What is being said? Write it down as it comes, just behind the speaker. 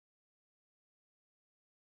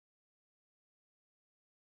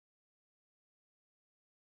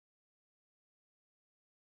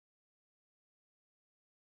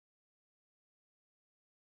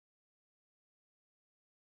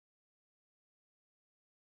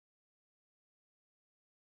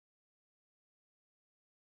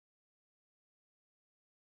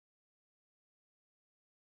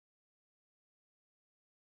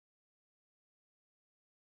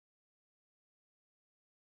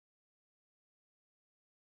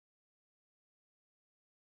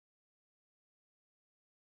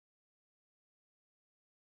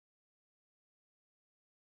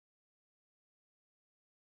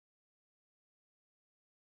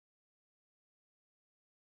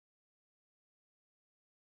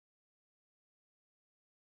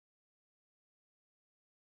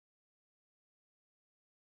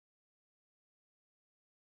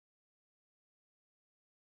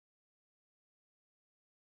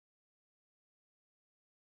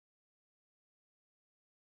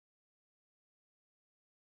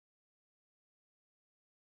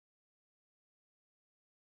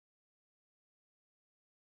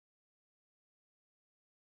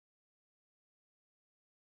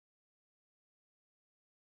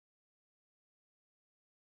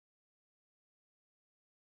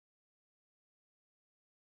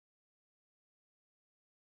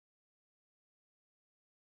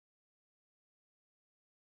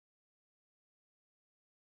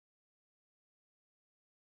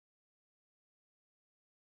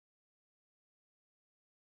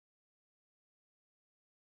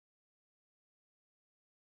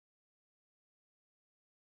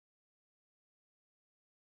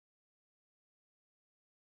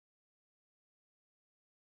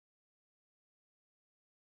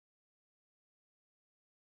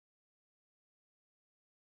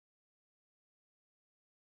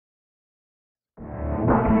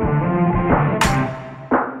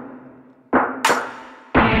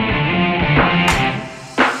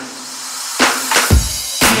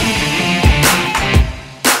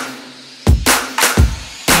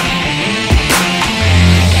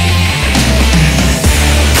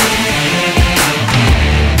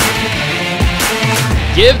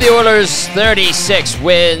Give the Oilers 36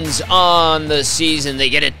 wins on the season.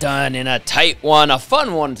 They get it done in a tight one, a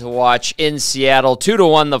fun one to watch in Seattle.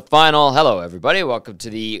 2-1 the final. Hello, everybody. Welcome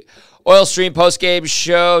to the Oil Stream Postgame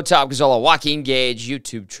Show. Top Gazzola, Joaquin Gage,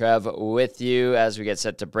 YouTube Trev with you as we get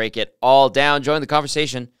set to break it all down. Join the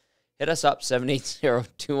conversation. Hit us up,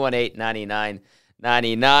 780-218-9999.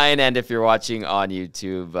 And if you're watching on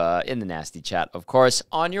YouTube, in the nasty chat, of course,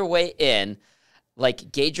 on your way in,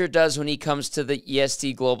 like Gager does when he comes to the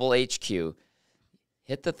EST Global HQ,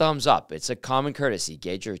 hit the thumbs up. It's a common courtesy.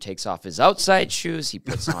 Gager takes off his outside shoes. He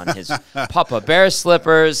puts on his Papa Bear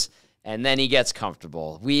slippers, and then he gets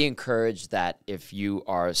comfortable. We encourage that if you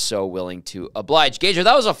are so willing to oblige. Gager,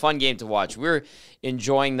 that was a fun game to watch. We were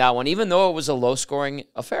enjoying that one, even though it was a low-scoring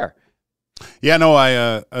affair. Yeah, no,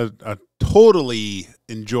 a totally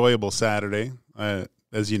enjoyable Saturday.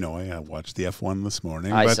 As you know, I watched the F1 this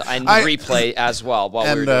morning. I replay as well while we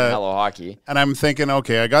were doing Hello Hockey. And I'm thinking,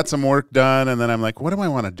 okay, I got some work done, and then I'm like, what do I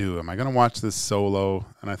want to do? Am I going to watch this solo?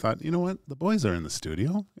 And I thought, you know what? The boys are in the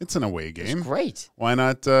studio. It's an away game. It's great. Why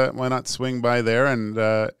not swing by there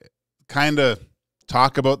and kind of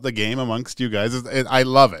talk about the game amongst you guys? I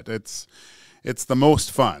love it. It's the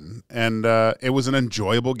most fun, and it was an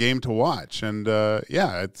enjoyable game to watch. And,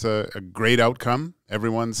 yeah, it's a great outcome.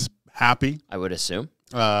 Everyone's happy, I would assume.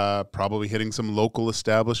 Probably hitting some local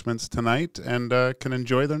establishments tonight and can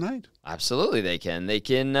enjoy their night. Absolutely, they can. They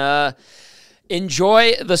can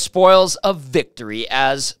enjoy the spoils of victory,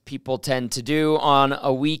 as people tend to do on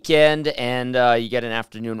a weekend. And you get an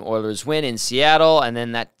afternoon Oilers win in Seattle, and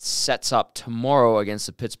then that sets up tomorrow against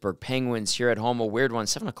the Pittsburgh Penguins here at home. A weird one,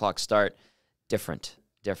 7 o'clock start. Different.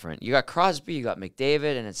 You got Crosby, you got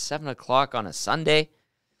McDavid, and it's 7 o'clock on a Sunday.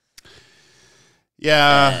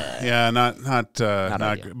 Yeah, not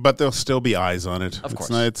good. But there'll still be eyes on it. Of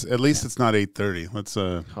course. It's not, at least it's not 8:30. Let's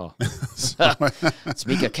It's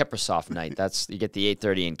Mika Kiprasov night. You get the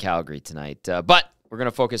 8:30 in Calgary tonight. But we're going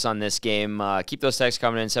to focus on this game. Keep those texts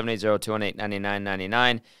coming in,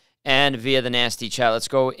 780-218-9999, and via the nasty chat. Let's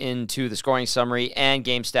go into the scoring summary and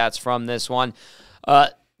game stats from this one.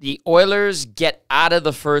 The Oilers get out of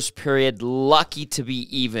the first period lucky to be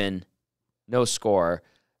even, no score.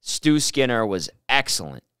 Stu Skinner was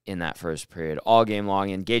excellent in that first period all game long.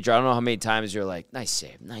 And Gager, I don't know how many times you're like, nice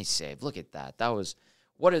save. Look at that.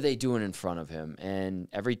 What are they doing in front of him? And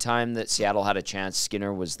every time that Seattle had a chance,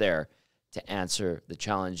 Skinner was there to answer the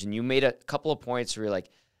challenge. And you made a couple of points where you're like,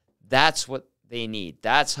 that's what they need.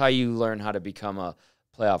 That's how you learn how to become a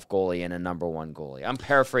playoff goalie and a number one goalie. I'm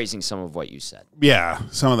paraphrasing some of what you said. Yeah,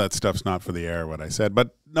 some of that stuff's not for the air, what I said.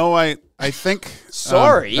 But no, I think...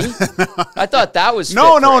 Sorry. I thought that was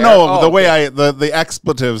No. Oh, the way the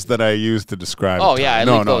expletives that I used to describe it. Yeah, I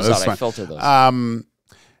leave those out. Fine. I filter those.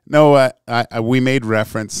 We made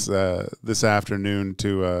reference this afternoon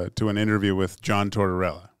to an interview with John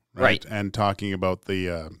Tortorella, right? And talking about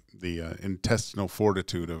the intestinal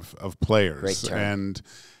fortitude of players. Great term.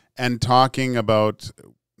 And talking about,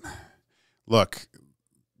 look,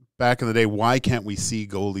 back in the day, why can't we see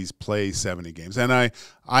goalies play 70 games? And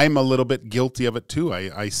I'm a little bit guilty of it too.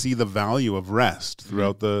 I see the value of rest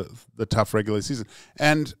throughout the tough regular season.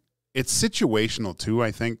 And it's situational too,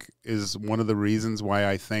 I think, is one of the reasons why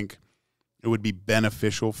I think it would be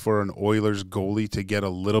beneficial for an Oilers goalie to get a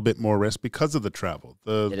little bit more rest because of the travel.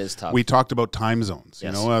 It is tough. We talked about time zones.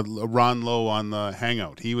 Yes. You know, Ron Lowe on the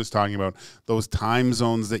Hangout, he was talking about those time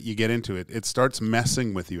zones that you get into. It starts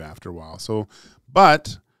messing with you after a while. So,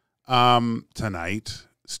 but tonight,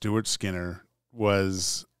 Stuart Skinner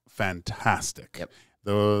was fantastic. Yep.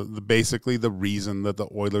 Basically the reason that the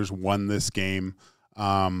Oilers won this game.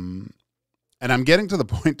 And I'm getting to the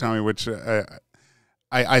point, Tommy, which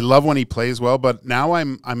I love when he plays well, but now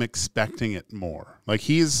I'm expecting it more. Like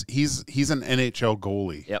he's an NHL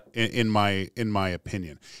goalie. Yep. in my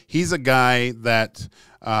opinion. He's a guy that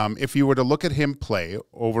if you were to look at him play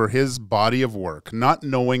over his body of work, not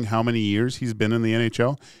knowing how many years he's been in the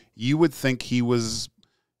NHL, you would think he was,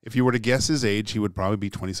 if you were to guess his age, he would probably be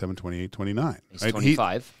 27, 28, 29. He's right?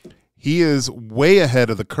 25. He is way ahead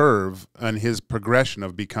of the curve on his progression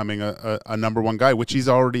of becoming a number one guy, which he's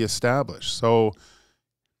already established. So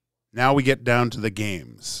now we get down to the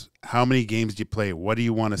games. How many games do you play? What do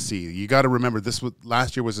you want to see? You got to remember,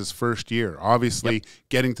 last year was his first year. Obviously,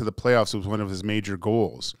 Getting to the playoffs was one of his major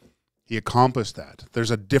goals. He accomplished that.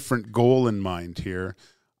 There's a different goal in mind here.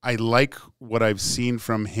 I like what I've seen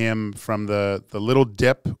from him from the little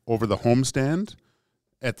dip over the homestand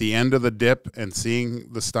at the end of the dip and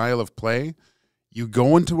seeing the style of play. You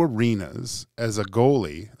go into arenas as a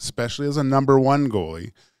goalie, especially as a number one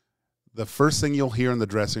goalie, the first thing you'll hear in the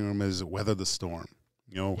dressing room is weather the storm.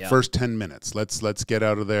 First 10 minutes, let's get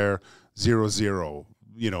out of there 0-0,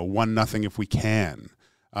 1-0 if we can.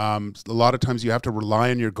 A lot of times you have to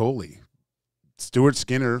rely on your goalie. Stuart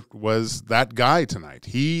Skinner was that guy tonight.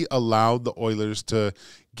 He allowed the Oilers to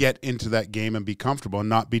get into that game and be comfortable and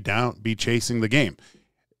not be chasing the game.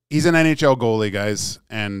 He's an NHL goalie, guys,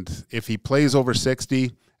 and if he plays over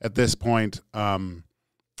 60 at this point,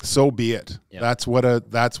 so be it. Yep.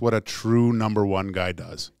 That's what a true number one guy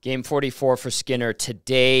does. Game 44 for Skinner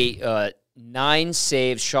today. 9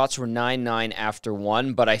 saves. Shots were 9-9 after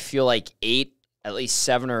 1, but I feel like at least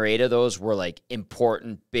 7 or 8 of those were like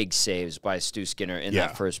important big saves by Stu Skinner in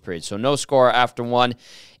that first period. So no score after 1.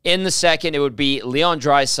 In the second, it would be Leon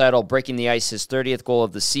Draisaitl breaking the ice, his 30th goal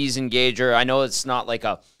of the season, Gager. I know it's not like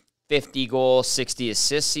a 50-goal,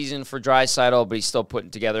 60-assist season for Draisaitl, but he's still putting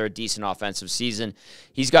together a decent offensive season.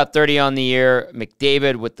 He's got 30 on the year.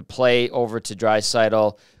 McDavid with the play over to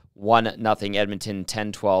Draisaitl. 1-0 Edmonton,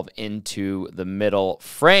 10-12 into the middle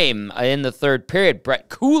frame. In the third period, Brett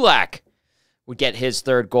Kulak would get his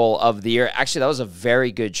third goal of the year. Actually, that was a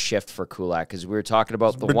very good shift for Kulak because we were talking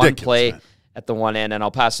about the one play at the one end, and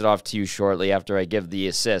I'll pass it off to you shortly after I give the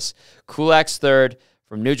assist. Kulak's third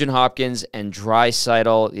from Nugent Hopkins and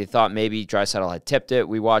Draisaitl. You thought maybe Draisaitl had tipped it.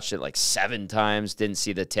 We watched it like 7 times, didn't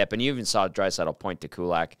see the tip, and you even saw Draisaitl point to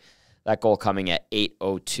Kulak. That goal coming at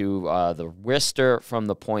 8:02. The wrister from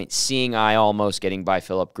the point, seeing eye almost getting by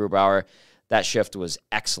Philip Grubauer. That shift was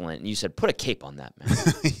excellent. And you said, put a cape on that, man.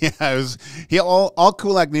 Yeah, it was. All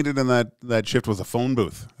Kulak needed in that shift was a phone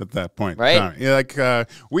booth at that point. Right?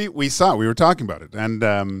 We were talking about it,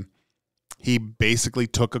 and he basically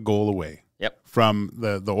took a goal away. Yep. From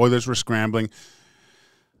the Oilers were scrambling.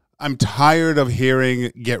 I'm tired of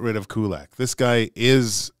hearing get rid of Kulak. This guy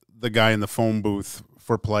is the guy in the phone booth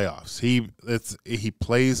for playoffs. He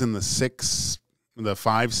plays in the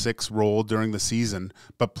 5-6 role during the season,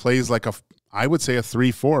 but plays like I would say a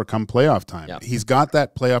 3-4 come playoff time. Yep. He's got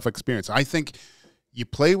that playoff experience. I think you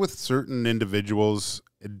play with certain individuals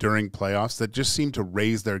during playoffs that just seem to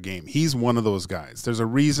raise their game. He's one of those guys. There's a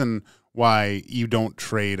reason why you don't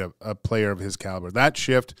trade a player of his caliber. That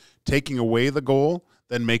shift, taking away the goal,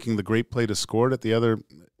 then making the great play to score it at the other,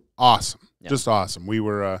 awesome. Yep. Just awesome. We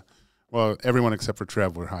were, everyone except for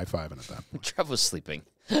Trev were high-fiving at that point. Trev was sleeping.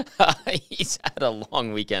 He's had a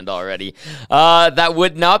long weekend already. That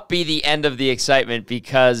would not be the end of the excitement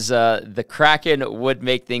because the Kraken would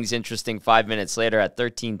make things interesting 5 minutes later at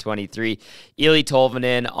 13:23. Eeli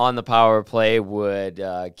Tolvanen on the power play would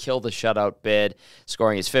kill the shutout bid,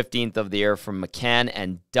 scoring his 15th of the year from McCann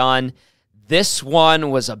and Dunn. This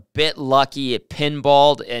one was a bit lucky. It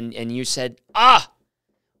pinballed, and you said,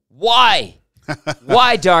 why?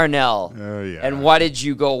 Why, Darnell? Oh, yeah. And why did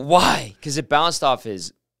you go, why? Because it bounced off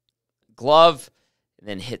his glove and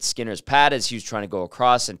then hit Skinner's pad as he was trying to go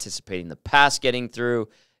across, anticipating the pass getting through.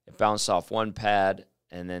 It bounced off one pad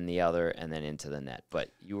and then the other and then into the net.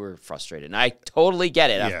 But you were frustrated. And I totally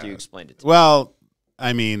get it after you explained it to me. Well,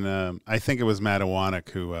 I mean, I think it was Matt Iwanek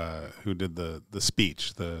who did the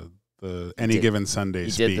speech, the Any Given Sunday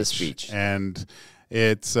speech. He did the speech. And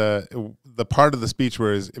it's the part of the speech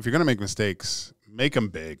where if you're going to make mistakes, make them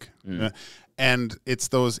big. And it's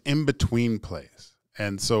those in-between plays.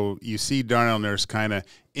 And so you see Darnell Nurse kind of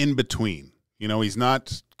in between. He's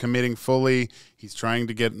not committing fully. He's trying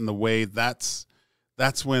to get in the way. That's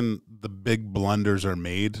when the big blunders are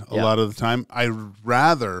made a lot of the time. I'd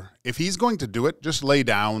rather, if he's going to do it, just lay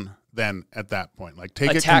down then at that point. Like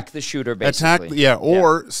attack the shooter, basically.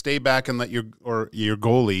 Or stay back and let your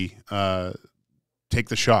goalie take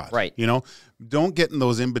the shot. Right. Don't get in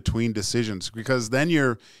those in-between decisions because then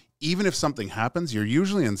even if something happens, you're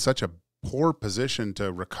usually in such a poor position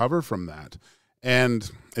to recover from that.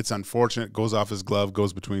 And it's unfortunate. Goes off his glove,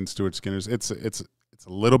 goes between Stuart Skinner's. It's a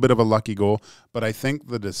little bit of a lucky goal, but I think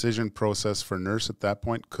the decision process for Nurse at that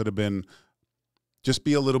point could have been just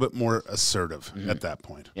be a little bit more assertive at that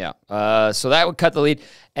point. Yeah. So that would cut the lead.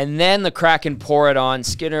 And then the Kraken pour it on.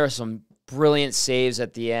 Skinner, some brilliant saves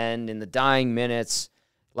at the end in the dying minutes.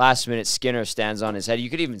 Last minute, Skinner stands on his head.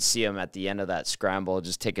 You could even see him at the end of that scramble,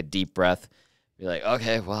 just take a deep breath. Be like,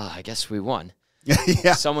 okay, well, I guess we won.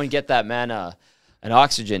 Yeah. Someone get that man a an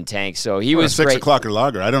oxygen tank. So he was a 6 great. o'clock or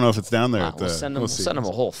lager. I don't know if it's down there. We'll send him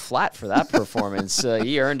a whole flat for that performance.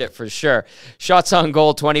 He earned it for sure. Shots on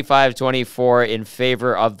goal, 25-24 in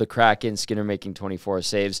favor of the Kraken. Skinner making 24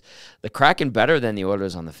 saves. The Kraken better than the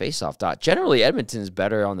Oilers on the faceoff dot. Generally, Edmonton's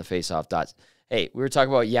better on the faceoff dots. Hey, we were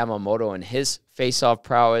talking about Yamamoto and his faceoff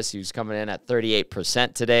prowess. He was coming in at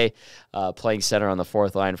 38% today, playing center on the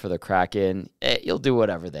fourth line for the Kraken. He'll do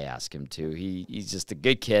whatever they ask him to. He's just a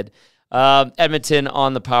good kid. Edmonton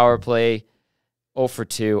on the power play, 0 for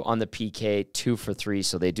 2. On the PK, 2 for 3.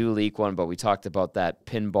 So they do leak one, but we talked about that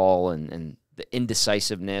pinball and the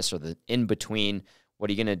indecisiveness or the in-between. What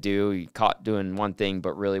are you going to do? You caught doing one thing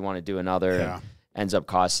but really want to do another. Yeah. Ends up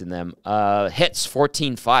costing them. Hits,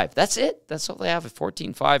 14-5. That's it. That's all they have,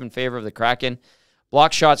 14-5 in favor of the Kraken.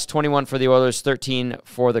 Block shots, 21 for the Oilers, 13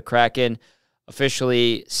 for the Kraken.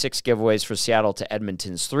 Officially, 6 giveaways for Seattle to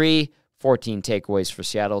Edmonton's 3. 14 takeaways for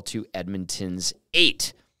Seattle to Edmonton's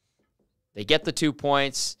 8. They get the 2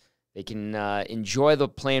 points. They can enjoy the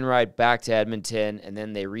plane ride back to Edmonton, and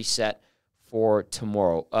then they reset for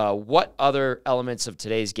tomorrow. What other elements of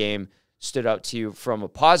today's game stood out to you from a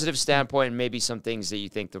positive standpoint, and maybe some things that you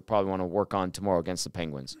think they'll probably want to work on tomorrow against the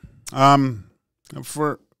Penguins?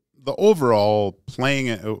 For the overall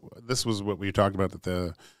playing, this was what we talked about at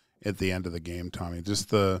the end of the game, Tommy.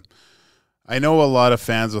 I know a lot of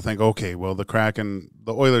fans will think, okay, well, the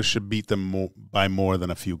Oilers should beat them by more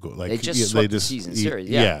than a few goals. They just swept the season series.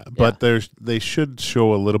 Yeah, but they should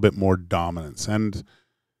show a little bit more dominance. And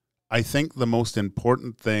I think the most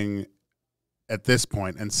important thing at this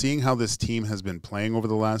point, and seeing how this team has been playing over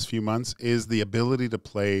the last few months, is the ability to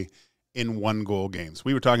play in 1-goal games.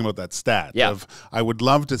 We were talking about that stat. Yeah. I would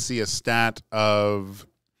love to see a stat of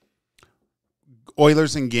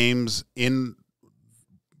Oilers in games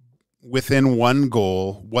within 1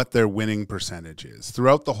 goal, what their winning percentage is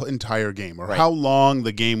throughout the entire game, or how long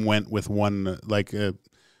the game went with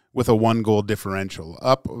with a 1-goal differential,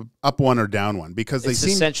 up 1 or down 1, because it's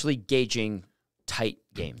essentially gauging tight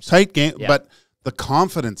games. Yeah. But the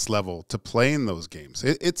confidence level to play in those games,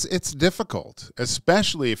 it's difficult,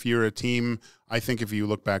 especially if you're a team. I think if you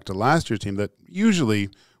look back to last year's team that usually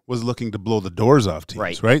was looking to blow the doors off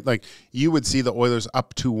teams, right? Like you would see the Oilers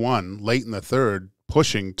up 2-1 late in the third,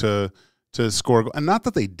 pushing to score, and not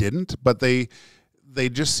that they didn't, but they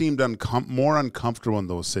just seemed more uncomfortable in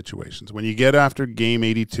those situations. When you get after game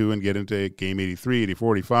 82 and get into game 83,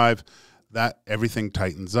 84, 85, that everything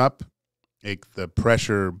tightens up. The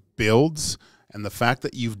pressure builds, and the fact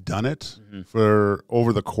that you've done it for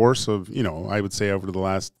over the course of, I would say over the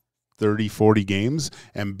last 30, 40 games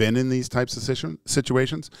and been in these types of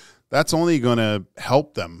situations, that's only going to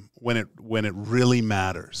help them when it really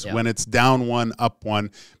matters. Yeah. When it's down 1, up 1,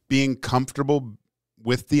 being comfortable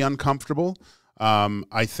with the uncomfortable,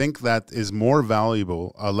 I think that is more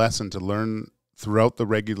valuable, a lesson to learn throughout the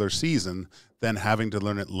regular season than having to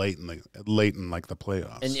learn it late in like the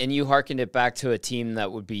playoffs. And you hearkened it back to a team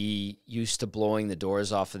that would be used to blowing the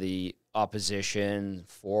doors off of the opposition,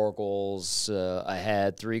 4 goals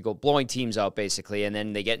ahead, 3 goals, blowing teams out basically, and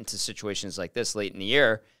then they get into situations like this late in the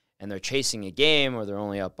year, and they're chasing a game or they're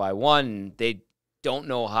only up by 1. And they don't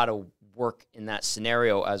know how to work in that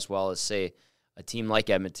scenario as well as, say, a team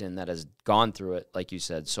like Edmonton that has gone through it, like you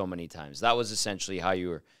said, so many times. That was essentially how you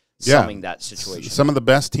were summing that situation. Some of the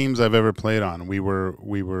best teams I've ever played on, we were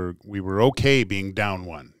okay being down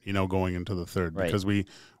 1, going into the third, because we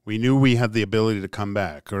knew we had the ability to come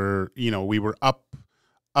back, or we were up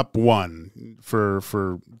 1 for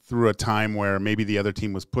through a time where maybe the other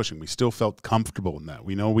team was pushing. We still felt comfortable in that.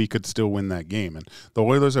 We know we could still win that game, and the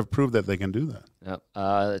Oilers have proved that they can do that. Yep.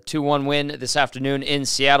 2-1 win this afternoon in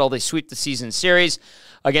Seattle. They sweep the season series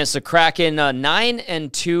against the Kraken.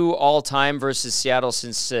 9-2 all-time versus Seattle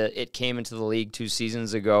since it came into the league 2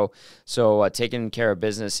 seasons ago. So taking care of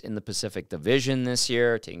business in the Pacific Division this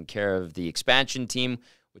year, taking care of the expansion team,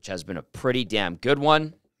 which has been a pretty damn good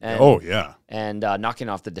one. And knocking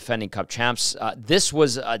off the defending Cup champs. This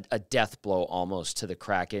was a death blow almost to the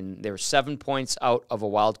Kraken. They were 7 points out of a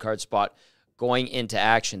wild card spot going into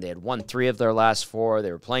action. They had won 3 of their last 4.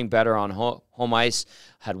 They were playing better on home ice,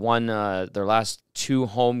 had won their last 2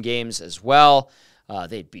 home games as well.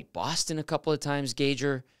 They beat Boston a couple of times,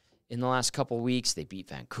 Gager, in the last couple of weeks. They beat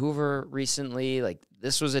Vancouver recently. Like,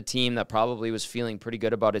 this was a team that probably was feeling pretty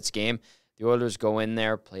good about its game. The Oilers go in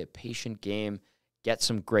there, play a patient game, get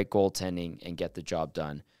some great goaltending, and get the job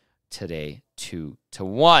done today,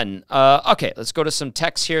 2-1. Okay, let's go to some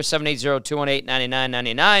texts here,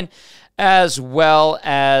 780-218-9999, as well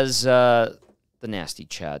as the nasty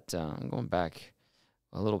chat. I'm going back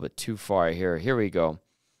a little bit too far here. Here we go.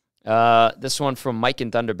 This one from Mike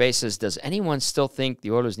in Thunder Bay says, does anyone still think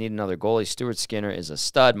the Oilers need another goalie? Stuart Skinner is a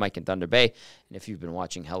stud. Mike in Thunder Bay. And if you've been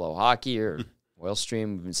watching Hello Hockey or Oil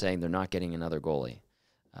Stream, we've been saying they're not getting another goalie.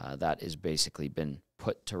 That has basically been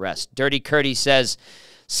put to rest. Dirty Curdy says,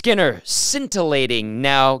 Skinner, scintillating.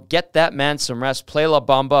 Now get that man some rest. Play La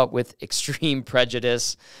Bamba with extreme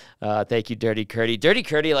prejudice. Thank you, Dirty Curdy. Dirty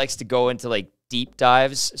Curdy likes to go into like deep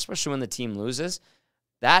dives, especially when the team loses.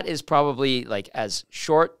 That is probably like as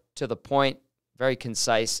short, to the point, very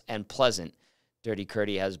concise and pleasant. Dirty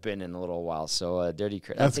Curdy has been in a little while, so Dirty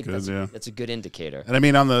Curdy. That's good. That's a good indicator. And I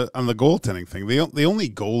mean, on the goaltending thing, the only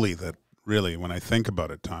goalie that really, when I think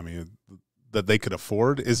about it, Tommy, that they could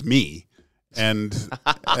afford is me, and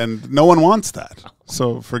no one wants that.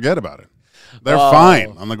 So forget about it. They're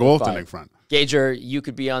fine on the goaltending front. Gager, you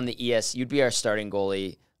could be on the ES. You'd be our starting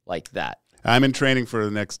goalie like that. I'm in training for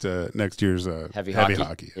the next year's heavy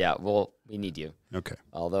hockey. Yeah, well, we need you. Okay.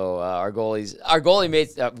 Although our goalie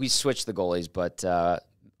mates, we switched the goalies, but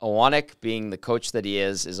Owanek, being the coach that he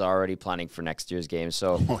is already planning for next year's game.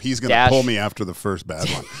 So he's going to pull me after the first bad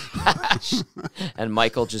one. And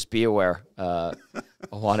Michael, just be aware,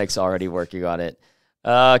 Owanek's already working on it.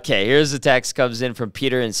 Okay, here's a text comes in from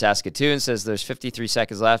Peter in Saskatoon. Says there's 53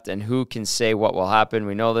 seconds left, and who can say what will happen?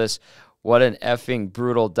 We know this. What an effing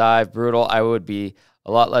brutal dive. Brutal. I would be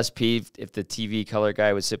a lot less peeved if the TV color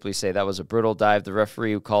guy would simply say that was a brutal dive. The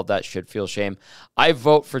referee who called that should feel shame. I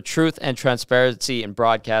vote for truth and transparency in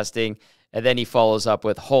broadcasting. And then he follows up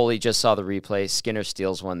with, holy, just saw the replay. Skinner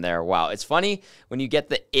steals one there. Wow. It's funny when you get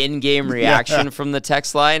the in-game reaction from the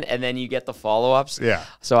text line and then you get the follow-ups. Yeah.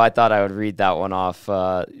 So I thought I would read that one off.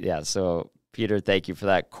 So Peter, thank you for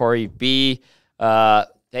that. Corey B.,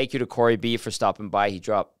 thank you to Corey B. for stopping by. He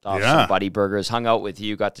dropped off some Buddy Burgers, hung out with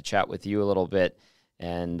you, got to chat with you a little bit,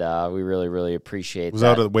 and we really, really appreciate that. Was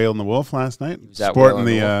out at Whale in the Wolf last night, sporting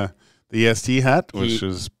the EST hat, which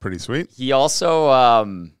was pretty sweet. He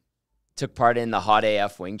also took part in the Hot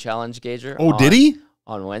AF Wing Challenge, Gager. Oh, did he?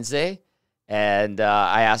 On Wednesday. And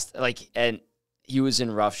I asked, and he was in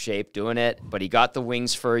rough shape doing it, but he got the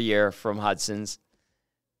wings for a year from Hudson's.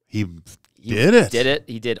 He did it.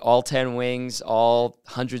 He did all 10 wings, all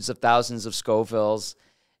hundreds of thousands of Scovilles.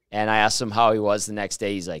 And I asked him how he was the next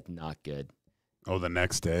day. He's like, not good. Oh, the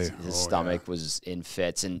next day. His stomach was in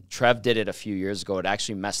fits. And Trev did it a few years ago. It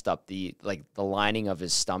actually messed up the lining of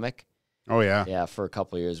his stomach. Oh, yeah. Yeah, for a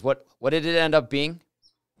couple of years. What did it end up being?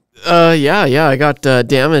 I got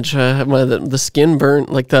damage. The skin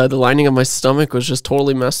burnt. Like the lining of my stomach was just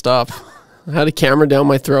totally messed up. I had a camera down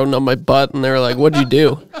my throat and on my butt, and they were like, what'd you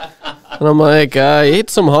do? And I'm like, I ate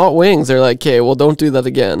some hot wings. They're like, okay, well, don't do that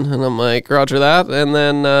again. And I'm like, roger that. And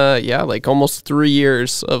then, almost 3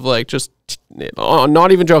 years of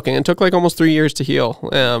not even joking. It took almost 3 years to heal.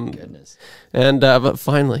 Goodness. And, but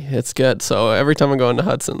finally, it's good. So every time I go into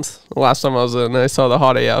Hudson's, the last time I was in, I saw the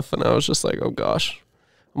Hot AF, and I was just like, oh gosh,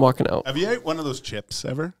 I'm walking out. Have you ate one of those chips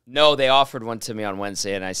ever? No, they offered one to me on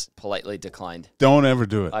Wednesday, and I politely declined. Don't ever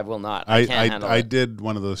do it. I will not. I can't handle it. I did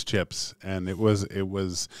one of those chips, and it was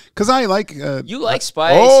because I like. You like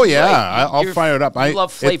spice. Oh yeah, I'll fire it up. I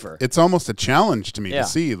love flavor. It's almost a challenge to me to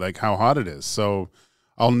see how hot it is. So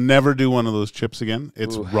I'll never do one of those chips again.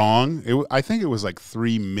 It's wrong. I think it was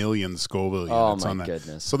 3 million Scoville units on that. Oh my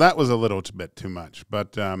goodness! So that was a little bit too much.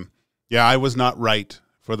 But I was not right.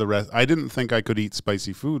 For the rest, I didn't think I could eat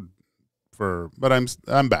spicy food but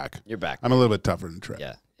I'm back. You're back. I'm a little bit tougher than Trev.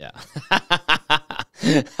 Yeah.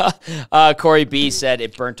 Corey B said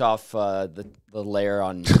it burnt off the layer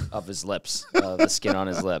of his lips, the skin on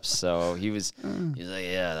his lips. So he was like,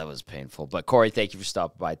 yeah, that was painful. But Corey, thank you for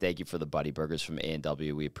stopping by. Thank you for the Buddy Burgers from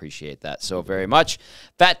A&W. We appreciate that so very much.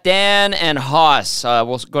 Fat Dan and Haas.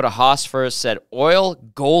 We'll go to Haas first. Said Oil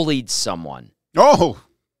goalied someone. Oh.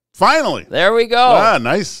 Finally. There we go. Ah,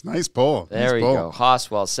 nice poll. There we go.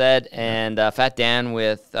 Haas, well said. And Fat Dan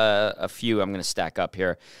with a few I'm going to stack up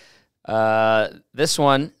here. This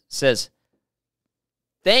one says,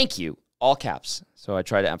 thank you, all caps. So I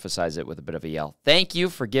try to emphasize it with a bit of a yell. Thank you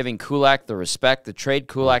for giving Kulak the respect. The trade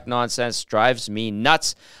Kulak nonsense drives me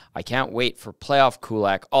nuts. I can't wait for playoff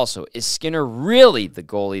Kulak. Also, is Skinner really the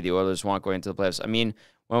goalie the Oilers want going into the playoffs? I mean,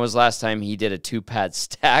 when was the last time he did a 2-pad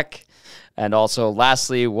stack? And also,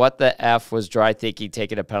 lastly, what the F was Dry thinking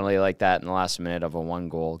taking a penalty like that in the last minute of a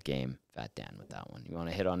 1-goal game? Fat Dan with that one. You want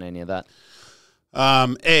to hit on any of that?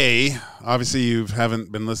 Obviously you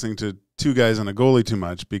haven't been listening to two guys and a goalie too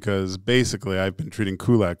much because basically I've been treating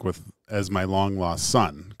Kulak as my long-lost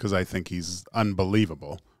son because I think he's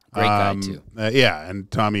unbelievable. Great guy, too. And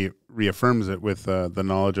Tommy reaffirms it with the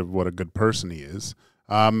knowledge of what a good person he is.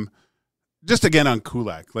 Just again on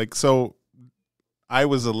Kulak, so I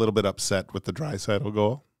was a little bit upset with the Draisaitl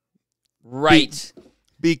goal. Right.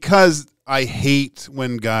 Because I hate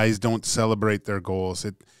when guys don't celebrate their goals.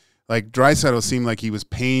 Like Draisaitl seemed like he was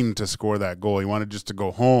pained to score that goal. He wanted just to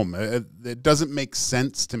go home. It doesn't make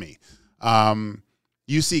sense to me.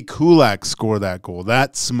 You see Kulak score that goal.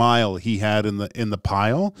 That smile he had in the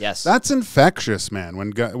pile. Yes, that's infectious, man.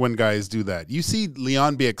 When guys do that, you see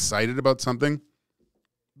Leon be excited about something,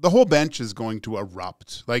 the whole bench is going to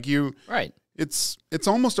erupt. Like you, right? It's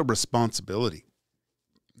almost a responsibility,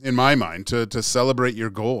 in my mind, to celebrate your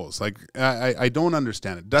goals. Like I don't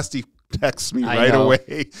understand it. Dusty texts me right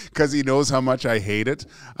away because he knows how much I hate it.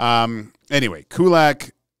 Anyway,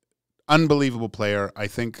 Kulak, unbelievable player. I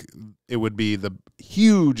think it would be the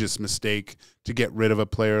hugest mistake to get rid of a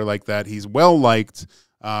player like that. He's well liked.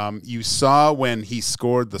 You saw when he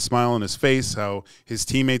scored, the smile on his face, how his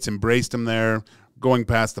teammates embraced him there. Going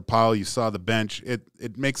past the pile, you saw the bench.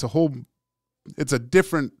 It makes it's a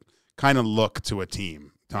different kind of look to a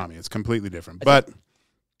team, Tommy. It's completely different. But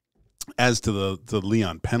as to the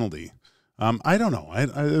Leon penalty, I don't know.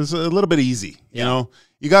 It was a little bit easy. You know,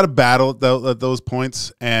 you got to battle at those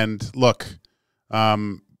points. And look,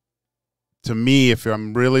 to me, if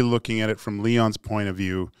I'm really looking at it from Leon's point of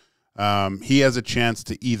view, he has a chance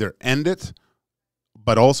to either end it,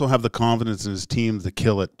 but also have the confidence in his team to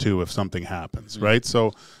kill it too if something happens, right?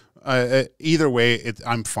 So either way,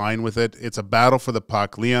 I'm fine with it. It's a battle for the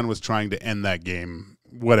puck. Leon was trying to end that game,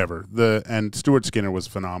 whatever. And Stuart Skinner was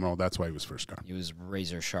phenomenal. That's why he was first star. He was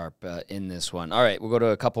razor sharp in this one. All right, we'll go to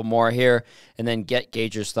a couple more here and then get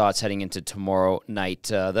Gager's thoughts heading into tomorrow night.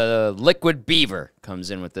 The Liquid Beaver comes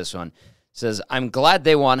in with this one. Says, I'm glad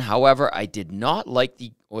they won. However, I did not like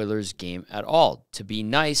the Oilers game at all. To be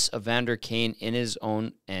nice, Evander Kane in his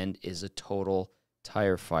own end is a total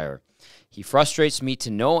tire fire. He frustrates me to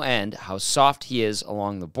no end how soft he is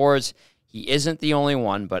along the boards. He isn't the only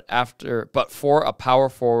one, but for a power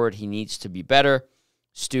forward, he needs to be better.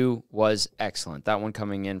 Stu was excellent. That one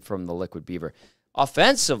coming in from the Liquid Beaver.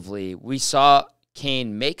 Offensively, we saw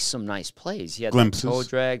Kane make some nice plays. He had glimpses. Toe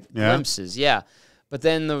drag, glimpses, yeah. But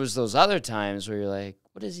then there was those other times where you're like,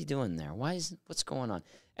 what is he doing there? What's going on?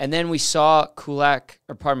 And then we saw Knobloch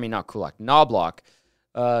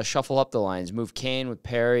shuffle up the lines, move Kane with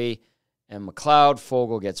Perry and McLeod.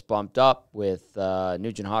 Fogle gets bumped up with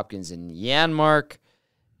Nugent Hopkins and Janmark.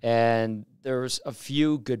 And there was a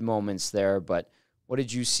few good moments there, but what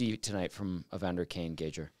did you see tonight from Evander Kane,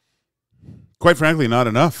 Gager? Quite frankly, not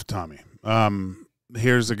enough, Tommy.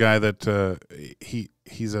 Here's a guy that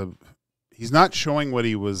he's not showing what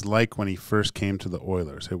he was like when he first came to the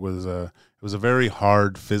Oilers. It was a very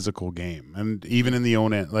hard physical game, and even in the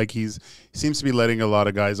own end, like he seems to be letting a lot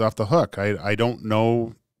of guys off the hook. I don't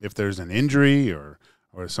know if there's an injury or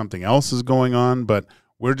something else is going on, but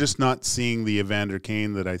we're just not seeing the Evander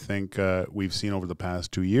Kane that I think we've seen over the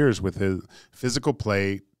past 2 years with his physical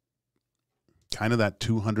play. Kind of that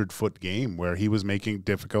 200-foot game where he was making it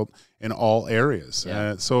difficult in all areas.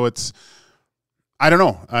 Yeah. So I don't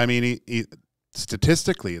know. I mean,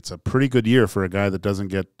 statistically, it's a pretty good year for a guy that doesn't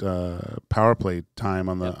get power play time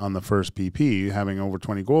on the first PP, having over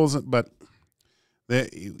 20 goals. But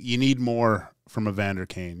you need more from Evander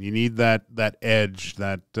Kane. You need that edge,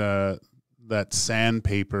 that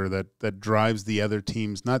sandpaper that drives the other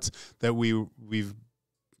teams nuts. That we've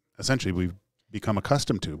become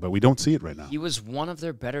accustomed to, but we don't see it right now. He was one of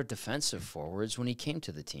their better defensive forwards when he came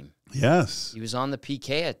to the team. Yes. He was on the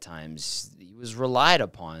PK at times. He was relied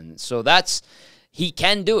upon. So he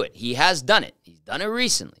can do it. He has done it. He's done it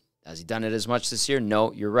recently. Has he done it as much this year?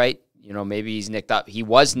 No, you're right. Maybe he's nicked up. He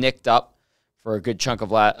was nicked up for a good chunk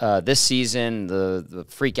of this season. The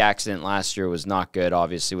freak accident last year was not good,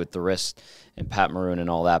 obviously, with the wrist and Pat Maroon and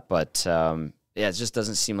all that, but yeah, it just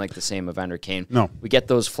doesn't seem like the same Evander Kane. No, we get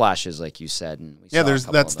those flashes, like you said, and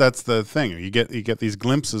that's the thing. You get these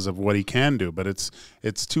glimpses of what he can do, but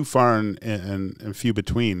it's too far and few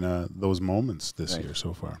between those moments this year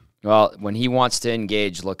so far. Well, when he wants to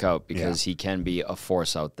engage, look out because he can be a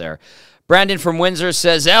force out there. Brandon from Windsor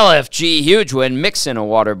says, LFG, huge win, mix in a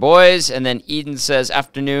water, boys. And then Eden says,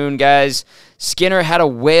 afternoon, guys. Skinner had a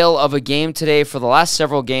whale of a game today. For the last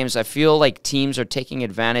several games, I feel like teams are taking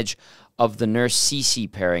advantage of the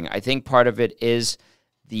Nurse-Cece pairing. I think part of it is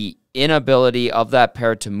the inability of that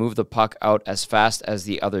pair to move the puck out as fast as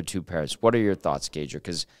the other two pairs. What are your thoughts, Gager?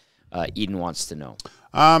 Because Eden wants to know.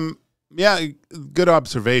 Yeah, good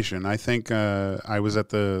observation. I think I was at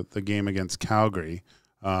the game against Calgary.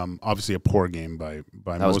 Obviously a poor game by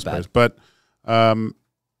most players. But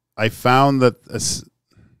I found that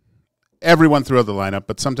everyone throughout the lineup,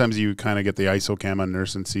 but sometimes you kind of get the ISO cam on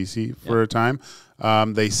Nurse and CC for a time.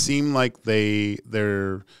 They seem like they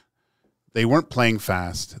weren't playing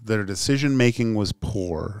fast. Their decision making was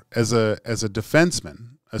poor as a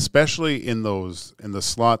defenseman, especially in the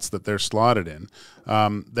slots that they're slotted in.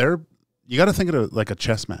 You got to think of it like a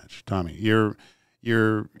chess match, Tommy. You're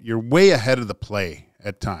way ahead of the play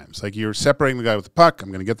at times. Like you're separating the guy with the puck. I'm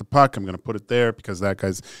going to get the puck. I'm going to put it there because that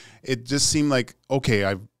guy's. It just seemed like,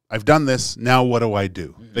 okay, I've done this. Now what do I do?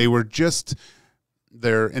 Mm-hmm. They were just,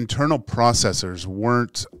 their internal processors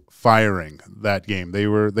weren't firing that game. They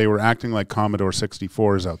were acting like Commodore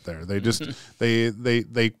 64s out there. They just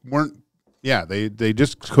they weren't. Yeah, they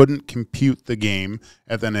just couldn't compute the game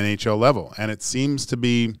at an NHL level, and it seems to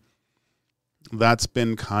be. That's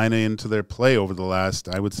been kind of into their play over the last,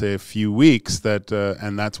 I would say, a few weeks.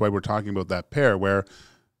 And that's why we're talking about that pair. Where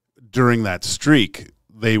during that streak,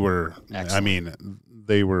 they were. Excellent. I mean,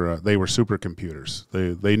 they were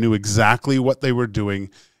supercomputers. They knew exactly what they were doing,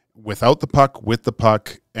 without the puck, with the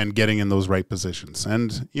puck, and getting in those right positions.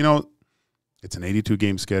 And it's an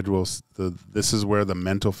 82-game schedule. This is where the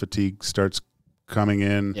mental fatigue starts coming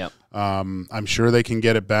in. Yep. I'm sure they can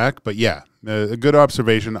get it back. But yeah, a good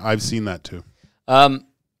observation. I've seen that too.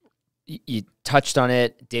 You touched on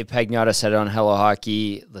it. Dave Pagnotta said it on Hello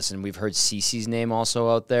Hockey. Listen, we've heard Cece's name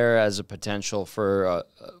also out there as a potential for a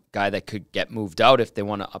guy that could get moved out if they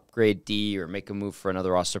want to upgrade D or make a move for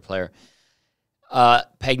another roster player.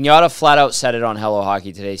 Pagnotta flat out said it on Hello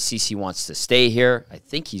Hockey today. Cece wants to stay here. I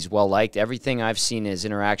think he's well liked. Everything I've seen, his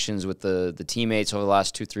interactions with the teammates over the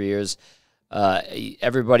last 2-3 years,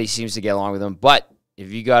 everybody seems to get along with him. But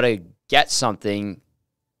if you got to get something,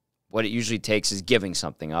 what it usually takes is giving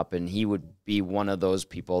something up, and he would be one of those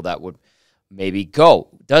people that would maybe go.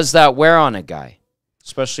 Does that wear on a guy,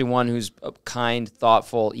 especially one who's a kind,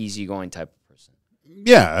 thoughtful, easygoing type of person?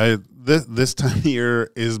 Yeah, this time of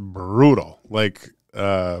year is brutal. Like,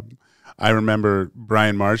 I remember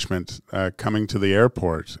Brian Marchment coming to the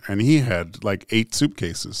airport, and he had like 8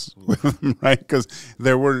 suitcases with him, right? Because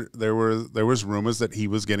there was rumors that he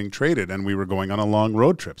was getting traded, and we were going on a long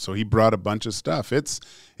road trip. So he brought a bunch of stuff. It's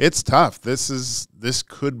tough. This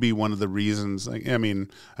could be one of the reasons. Like, I mean,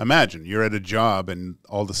 imagine you're at a job, and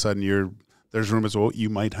all of a sudden there's rumors. Oh, you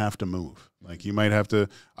might have to move. Like you might have to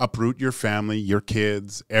uproot your family, your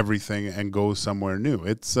kids, everything, and go somewhere new.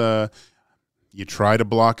 It's you try to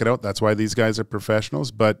block it out. That's why these guys are professionals,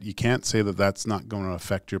 but you can't say that that's not going to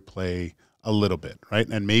affect your play a little bit, right?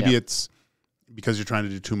 And maybe it's because you're trying to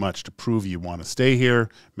do too much to prove you want to stay here.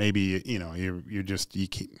 Maybe, you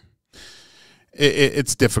keep.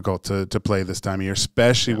 It's difficult to play this time of year,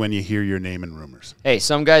 especially when you hear your name in rumors. Hey,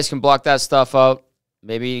 some guys can block that stuff out.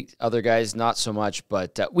 Maybe other guys not so much,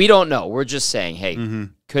 but we don't know. We're just saying, hey,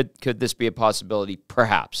 could this be a possibility?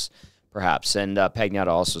 Perhaps. And Pagnotta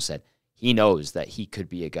also said he knows that he could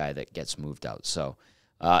be a guy that gets moved out. So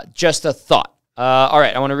just a thought. All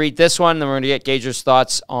right, I want to read this one, then we're going to get Gager's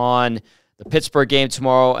thoughts on the Pittsburgh game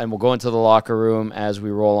tomorrow, and we'll go into the locker room as we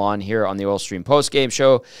roll on here on the Oil Stream Postgame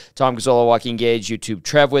Show. Tom Gazzola, Joaquin Gage, YouTube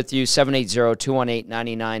Trev with you,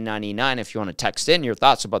 780-218-9999 if you want to text in your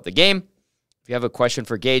thoughts about the game. If you have a question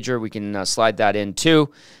for Gager, we can slide that in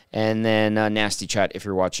too. And then Nasty Chat if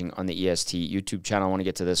you're watching on the EST YouTube channel. I want to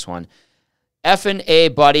get to this one. F&A,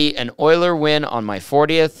 buddy, an Oiler win on my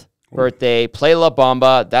 40th birthday. Play La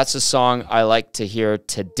Bamba. That's a song I like to hear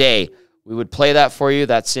today. We would play that for you.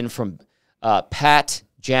 That's in from Pat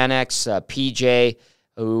Janex, PJ,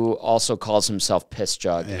 who also calls himself Piss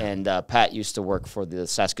Jug. Yeah. And Pat used to work for the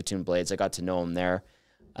Saskatoon Blades. I got to know him there.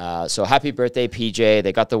 So happy birthday, PJ.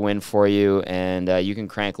 They got the win for you, and you can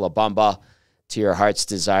crank La Bamba to your heart's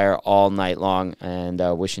desire all night long, and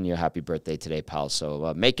wishing you a happy birthday today, pal.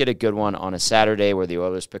 So make it a good one on a Saturday where the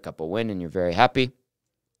Oilers pick up a win, and you're very happy.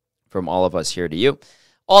 From all of us here to you.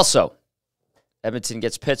 Also, Edmonton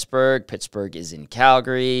gets Pittsburgh. Pittsburgh is in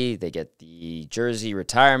Calgary. They get the jersey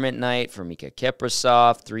retirement night for Mika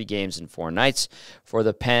Kiprasov. 3 games in 4 nights for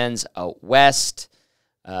the Pens out west.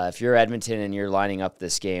 If you're Edmonton and you're lining up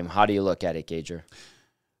this game, how do you look at it, Gager?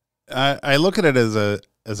 I look at it as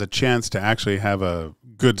a chance to actually have a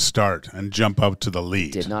good start and jump out to the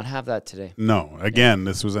lead. Did not have that today. No. Again,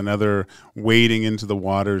 this was another wading into the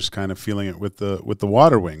waters, kind of feeling it with the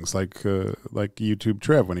water wings, like YouTube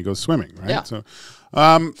Trev when he goes swimming, right? Yeah. So,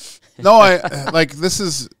 no, I like this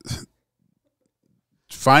is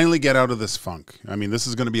finally get out of this funk. I mean, this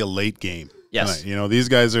is going to be a late game. Yes. Tonight. These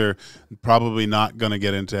guys are probably not going to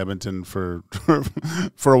get into Edmonton for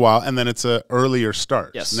a while, and then it's a earlier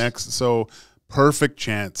start. Yes. Next, so perfect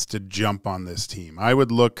chance to jump on this team. I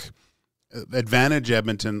would look advantage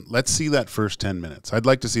Edmonton. Let's see that first 10 minutes. I'd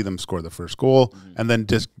like to see them score the first goal and then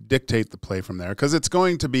just dictate the play from there, because it's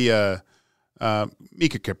going to be a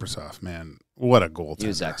Mika Kiprasov, man. What a goaltender. He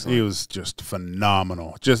was excellent. He was just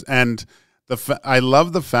phenomenal. I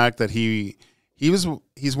love the fact that he's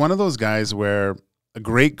one of those guys where a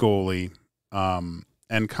great goalie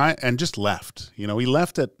and just left. He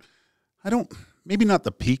left at maybe not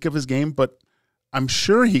the peak of his game, but I'm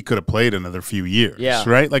sure he could have played another few years,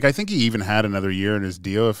 right? Like, I think he even had another year in his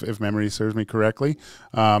deal, if memory serves me correctly.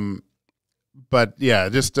 But, yeah,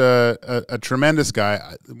 just a tremendous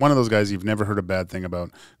guy. One of those guys you've never heard a bad thing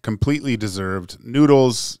about. Completely deserved.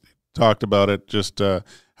 Noodles talked about it, just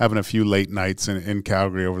having a few late nights in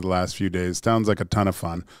Calgary over the last few days. Sounds like a ton of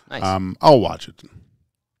fun. Nice. I'll watch it.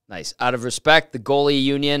 Nice. Out of respect, the goalie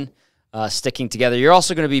union sticking together. You're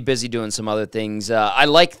also going to be busy doing some other things. I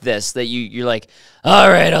like this, that you're like, all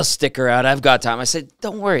right, I'll stick around. I've got time. I said,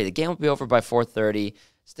 don't worry. The game will be over by 4:30.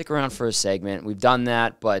 Stick around for a segment. We've done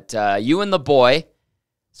that. But you and the boy,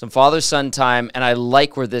 some father-son time, and I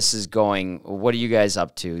like where this is going. What are you guys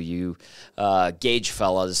up to? You Gage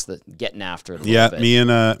fellas getting after it a little bit. Me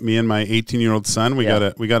and my 18-year-old son, we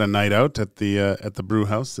got a night out at the brew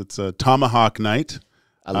house. It's a tomahawk night.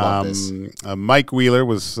 I love this. Mike Wheeler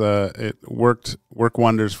it worked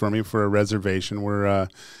wonders for me for a reservation. We're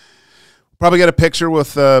probably get a picture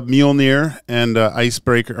with Mjolnir and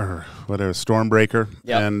Icebreaker or whatever, Stormbreaker,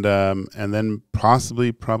 and then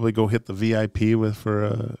probably go hit the VIP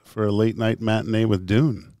for a late night matinee with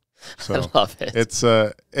Dune. So I love it. It's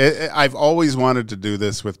I've always wanted to do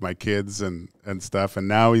this with my kids and stuff, and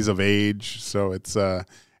now he's of age, so it's a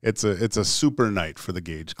super night for the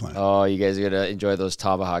Gage clan. Oh, you guys are going to enjoy those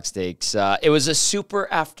tomahawk steaks. It was a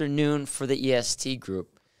super afternoon for the EST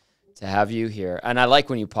group to have you here. And I like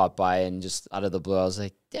when you pop by and just out of the blue, I was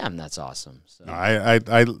like, damn, that's awesome. So.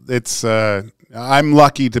 I'm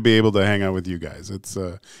lucky to be able to hang out with you guys.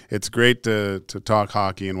 It's great to talk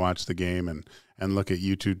hockey and watch the game and look at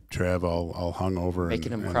you two, Trev, all hungover.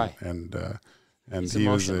 Making him cry. And he's he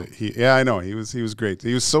emotional. I know. He was great.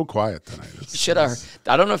 He was so quiet tonight.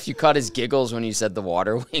 I don't know if you caught his giggles when you said the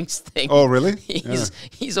water wings thing. Oh, really?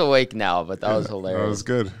 He's awake now, but that was hilarious. That was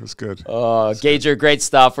good. It was good. Oh, Gager, great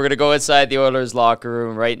stuff. We're going to go inside the Oilers locker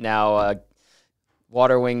room right now.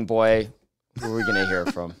 Water wing boy, who are we going to hear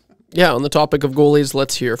from? Yeah, on the topic of goalies,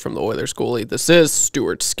 let's hear from the Oilers goalie. This is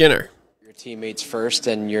Stuart Skinner. Your teammates first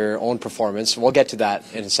and your own performance. We'll get to that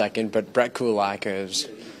in a second, but Brett Kulak is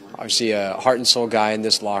obviously a heart and soul guy in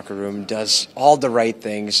this locker room, does all the right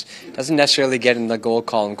things, doesn't necessarily get in the goal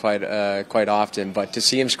column quite often, but to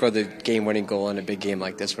see him score the game-winning goal in a big game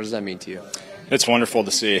like this, what does that mean to you? It's wonderful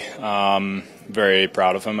to see. Very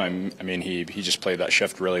proud of him. I mean, he just played that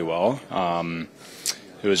shift really well.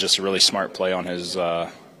 It was just a really smart play on his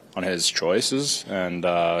choices and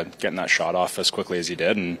getting that shot off as quickly as he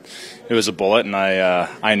did, and it was a bullet. And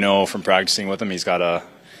I know from practicing with him, he's got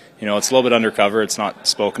it's a little bit undercover. It's not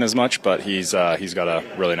spoken as much, but he's got a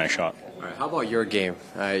really nice shot. All right, how about your game?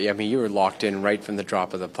 You were locked in right from the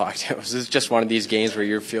drop of the puck. Was this just one of these games where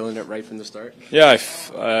you're feeling it right from the start? Yeah,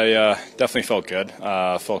 I definitely felt good.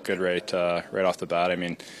 Felt good right off the bat. I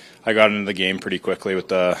mean, I got into the game pretty quickly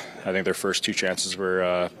with I think their first two chances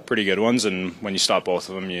were pretty good ones, and when you stop both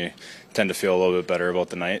of them, you tend to feel a little bit better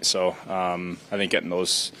about the night. So I think getting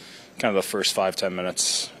those kind of the first 5-10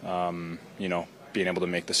 minutes, being able to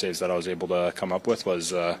make the saves that I was able to come up with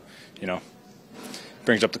was,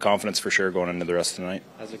 brings up the confidence for sure going into the rest of the night.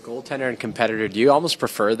 As a goaltender and competitor, do you almost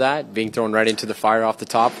prefer that, being thrown right into the fire off the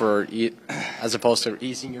top, or as opposed to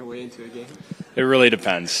easing your way into a game? It really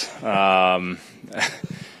depends.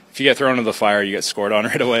 If you get thrown into the fire, you get scored on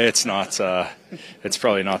right away. It's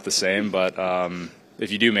probably not the same, but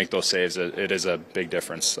if you do make those saves, it is a big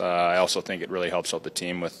difference. I also think it really helps out the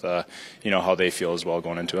team with how they feel as well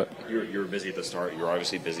going into it. You were busy at the start. You were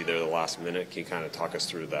obviously busy there the last minute. Can you kind of talk us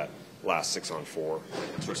through that last 6-on-4 sort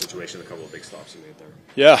of situation, a couple of big stops you made there?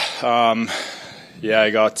 Yeah, I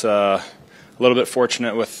got a little bit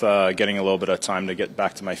fortunate with getting a little bit of time to get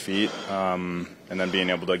back to my feet, and then being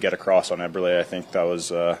able to get across on Eberle. I think that was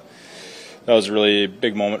a really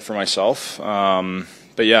big moment for myself.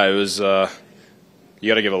 But yeah, it was. You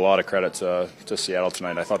got to give a lot of credit to Seattle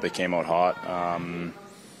tonight. I thought they came out hot,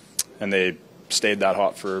 and they stayed that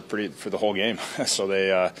hot for the whole game. So you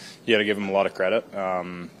got to give them a lot of credit.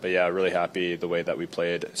 But yeah, really happy the way that we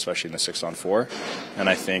played, especially in the 6-on-4. And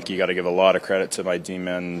I think you got to give a lot of credit to my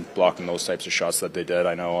D-men blocking those types of shots that they did.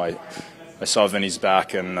 I know I saw Vinny's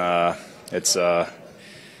back, and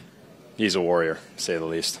he's a warrior, to say the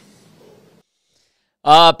least.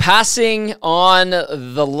 Passing on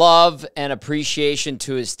the love and appreciation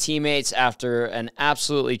to his teammates after an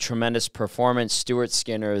absolutely tremendous performance. Stuart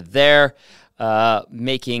Skinner there,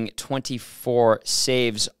 making 24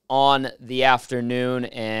 saves on the afternoon,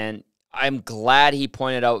 and I'm glad he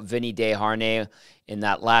pointed out Vinny Desharnais in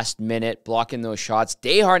that last minute, blocking those shots.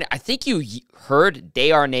 Desharnais, I think you heard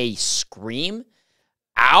Desharnais scream,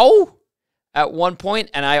 "Ow!" at one point,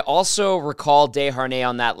 and I also recall Desharnais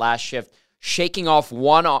on that last shift shaking off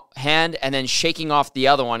one hand and then shaking off the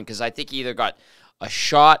other one, because I think he either got a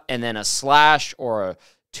shot and then a slash or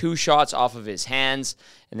two shots off of his hands,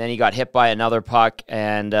 and then he got hit by another puck,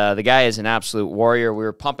 and the guy is an absolute warrior. We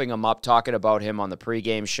were pumping him up, talking about him on the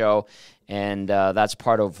pregame show, and that's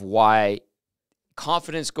part of why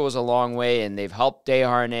confidence goes a long way, and they've helped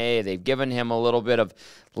Desharnais. They've given him a little bit of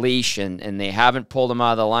leash, and they haven't pulled him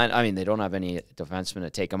out of the line. I mean, they don't have any defensemen to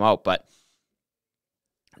take him out, but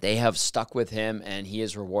they have stuck with him, and he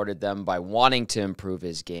has rewarded them by wanting to improve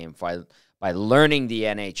his game, by learning the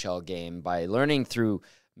NHL game, by learning through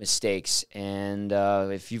mistakes. And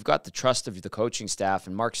if you've got the trust of the coaching staff,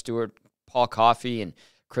 and Mark Stewart, Paul Coffey, and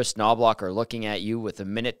Chris Knobloch are looking at you with a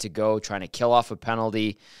minute to go, trying to kill off a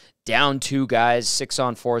penalty, down two guys,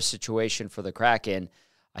 6-on-4 situation for the Kraken,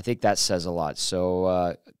 I think that says a lot.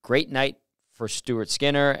 So great night for Stuart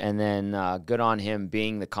Skinner, and then good on him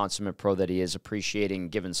being the consummate pro that he is, appreciating,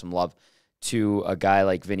 giving some love to a guy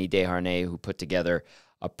like Vinny Desharnais, who put together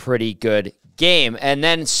a pretty good game. And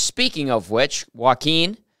then, speaking of which,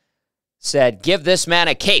 Joaquin said, "Give this man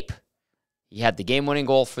a cape." He had the game-winning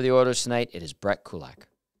goal for the Oilers tonight. It is Brett Kulak.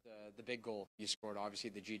 The big goal you scored,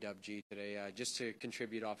 obviously the GWG today, just to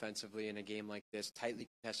contribute offensively in a game like this, tightly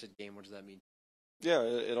contested game. What does that mean? Yeah,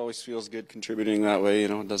 it always feels good contributing that way. You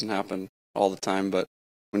know, it doesn't happen all the time, but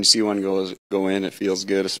when you see one go in, it feels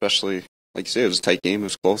good, especially, like you say, it was a tight game, it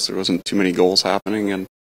was close, there wasn't too many goals happening, and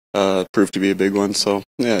proved to be a big one, so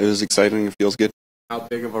yeah, it was exciting, it feels good. How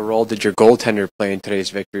big of a role did your goaltender play in today's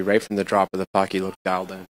victory? Right from the drop of the puck, he looked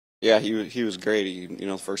dialed in. Yeah, he was great.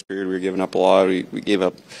 The first period we were giving up a lot. We gave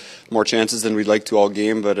up more chances than we'd like to all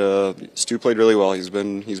game, but Stu played really well. He's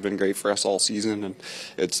been great for us all season, and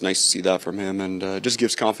it's nice to see that from him, and just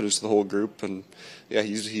gives confidence to the whole group. And yeah,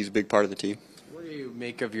 he's a big part of the team. What do you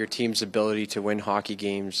make of your team's ability to win hockey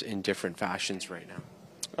games in different fashions right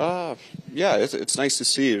now? Yeah, it's nice to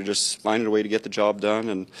see. You're just finding a way to get the job done,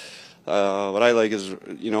 and what I like is,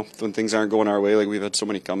 when things aren't going our way, like we've had so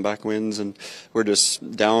many comeback wins, and we're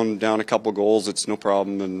just down a couple goals, it's no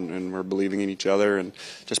problem, and we're believing in each other and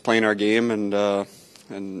just playing our game, and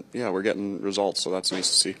yeah, we're getting results, so that's nice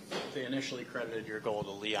to see. They initially credited your goal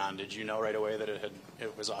to Leon. Did you know right away that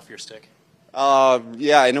it was off your stick?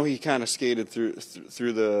 Yeah, I know he kind of skated through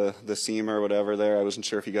the seam or whatever there. I wasn't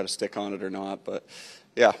sure if he got a stick on it or not, but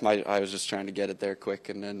yeah, I was just trying to get it there quick,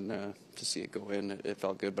 and then to see it go in, it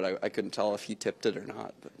felt good, but I couldn't tell if he tipped it or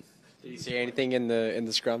not. But did he say anything in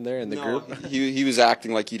the scrum there in the group? He was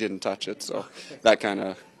acting like he didn't touch it, so that kind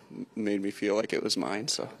of made me feel like it was mine.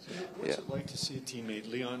 So what's it like to see a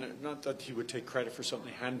teammate, Leon? Not that he would take credit for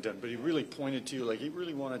something he hadn't done, but he really pointed to you, like he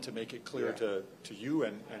really wanted to make it clear to you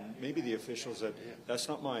and maybe the officials that that's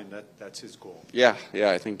not mine, that's his goal. Yeah,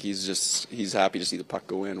 I think he's happy to see the puck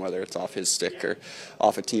go in, whether it's off his stick or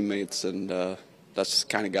off a teammate's, and that's the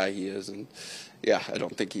kind of guy he is. And yeah, I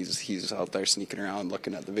don't think he's out there sneaking around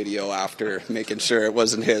looking at the video after making sure it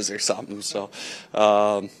wasn't his or something. So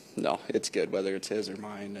no, it's good whether it's his or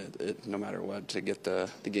mine. No matter what, to get the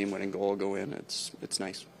game-winning goal go in, it's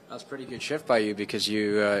nice. That was a pretty good shift by you, because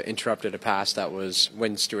you interrupted a pass that was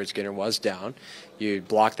when Stuart Skinner was down. You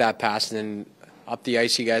blocked that pass, and then up the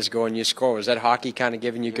ice you guys go and you score. Was that hockey kind of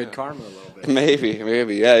giving you good karma a little bit?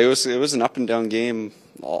 Maybe. Yeah, it was an up-and-down game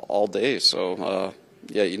all day, so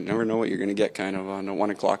yeah, you never know what you're going to get kind of on a 1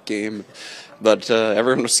 o'clock game. But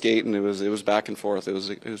everyone was skating. It was back and forth. It was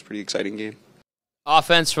a pretty exciting game.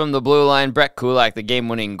 Offense from the blue line, Brett Kulak, the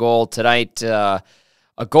game-winning goal tonight. A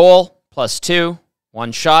goal plus 2,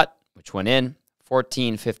 1 shot, which went in.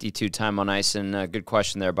 14:52 time on ice, and a good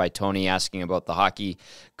question there by Tony asking about the hockey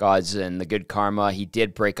gods and the good karma. He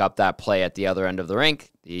did break up that play at the other end of the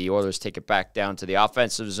rink. The Oilers take it back down to the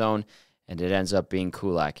offensive zone, and it ends up being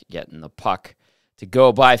Kulak getting the puck to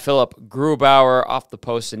go by Philip Grubauer off the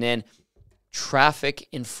post and in. Traffic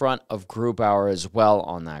in front of Grubauer as well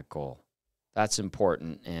on that goal. That's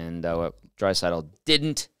important, and Draisaitl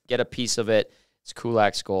didn't get a piece of it. It's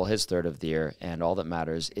Kulak's goal, his third of the year, and all that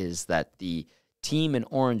matters is that the team in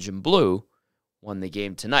orange and blue won the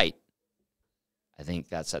game tonight. I think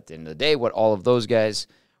that's, at the end of the day, what all of those guys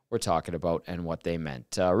were talking about and what they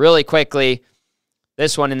meant. Really quickly,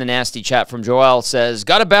 This one in the nasty chat from Joel says,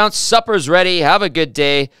 "Gotta bounce. Supper's ready. Have a good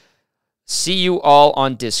day. See you all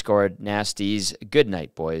on Discord, nasties. Good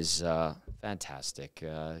night, boys." Fantastic.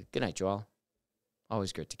 Good night, Joel.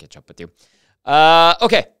 Always good to catch up with you.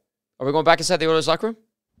 Okay. Are we going back inside the Oilers locker room?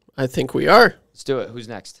 I think we are. Let's do it. Who's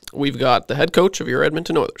next? We've got the head coach of your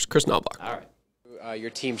Edmonton Oilers, Chris Knobloch. All right. Your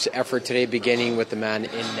team's effort today, beginning with the man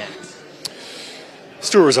in net.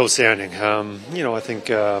 Stuart was outstanding. I think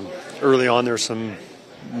early on there were some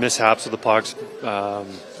mishaps with the pucks.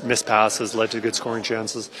 Missed passes led to good scoring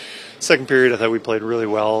chances. Second period, I thought we played really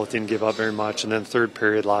well. Didn't give up very much. And then third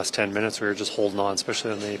period, last 10 minutes, we were just holding on,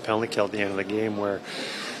 especially on the penalty kill at the end of the game where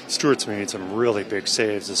Stuart's made some really big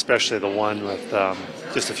saves, especially the one with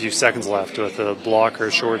just a few seconds left with the blocker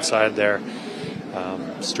short side there.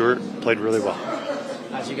 Stuart played really well.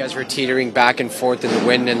 As you guys were teetering back and forth in the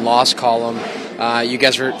win and loss column, you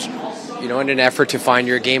guys were, in an effort to find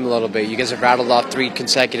your game a little bit. You guys have rattled off 3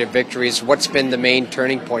 consecutive victories. What's been the main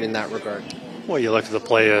turning point in that regard? Well, you look at the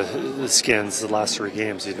play of the Skins the last 3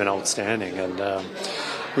 games. He's been outstanding, and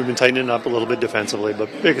we've been tightening up a little bit defensively.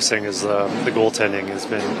 But the biggest thing is the goaltending has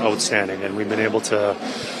been outstanding, and we've been able to.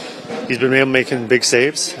 He's been making big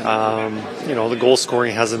saves. The goal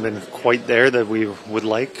scoring hasn't been quite there that we would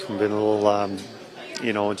like. We've been a little,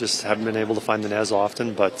 just haven't been able to find the net as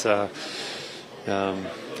often. But I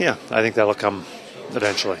think that'll come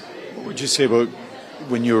eventually. What would you say about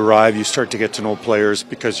when you arrive, you start to get to know players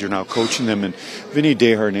because you're now coaching them, and Vinny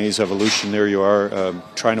Desharnais's evolution, there you are,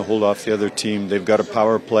 trying to hold off the other team. They've got a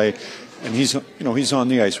power play, and he's on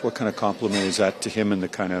the ice. What kind of compliment is that to him and the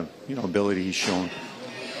kind of, ability he's shown?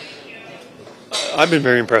 I've been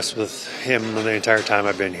very impressed with him the entire time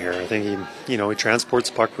I've been here. I think he transports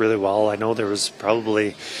the puck really well. I know there was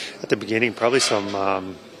probably, at the beginning,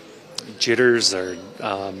 some jitters or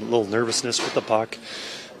a little nervousness with the puck.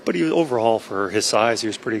 But overall, for his size, he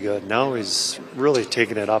was pretty good. Now he's really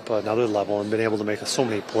taken it up another level and been able to make so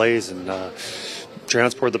many plays and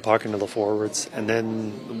transport the puck into the forwards. And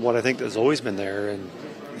then what I think has always been there, and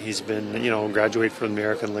he's been, graduated from the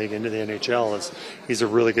American League into the NHL, is he's a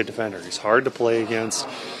really good defender. He's hard to play against.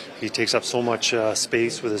 He takes up so much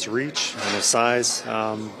space with his reach and his size.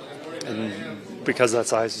 And because of that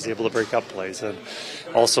size, he's able to break up plays. And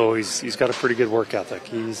also, he's got a pretty good work ethic.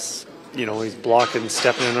 He's blocking,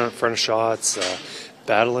 stepping in front of shots,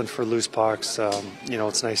 battling for loose pucks.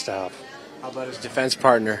 It's nice to have. How about his defense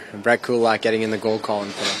partner, Brett Kulak, getting in the goal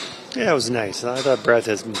calling today? Yeah, it was nice. I thought Brett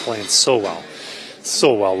has been playing so well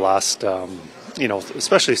last,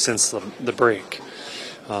 especially since the break.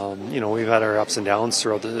 We've had our ups and downs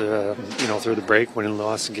throughout through the break, winning and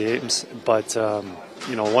lost games. But,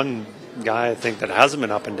 one guy I think that hasn't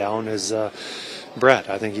been up and down is Brett.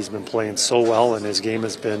 I think he's been playing so well, and his game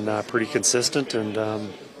has been pretty consistent,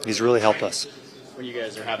 and he's really helped us. When you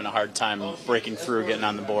guys are having a hard time breaking through, getting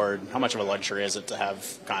on the board, how much of a luxury is it to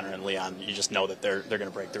have Connor and Leon? You just know that they're going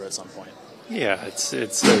to break through at some point. Yeah, it's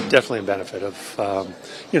definitely a benefit of,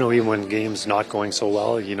 even when games not going so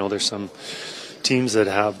well, there's some teams that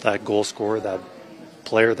have that goal scorer, that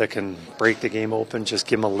player that can break the game open, just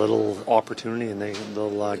give them a little opportunity and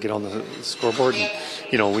they'll get on the scoreboard.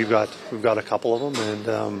 And, we've got a couple of them, and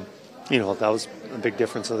that was a big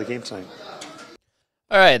difference of the game tonight.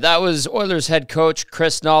 All right, that was Oilers head coach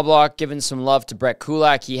Chris Knobloch giving some love to Brett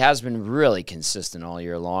Kulak. He has been really consistent all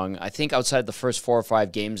year long. I think outside the first 4 or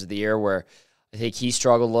 5 games of the year where I think he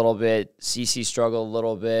struggled a little bit, CC struggled a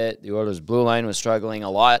little bit, the Oilers blue line was struggling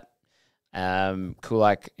a lot,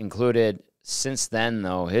 Kulak included. Since then,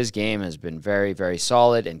 though, his game has been very, very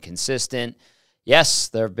solid and consistent. Yes,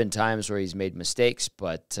 there have been times where he's made mistakes,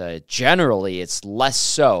 but generally it's less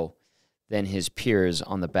so than his peers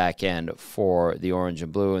on the back end for the orange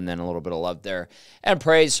and blue, and then a little bit of love there. And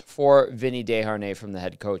praise for Vinny Desharnais from the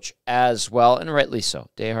head coach as well, and rightly so.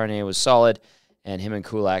 Desharnais was solid, and him and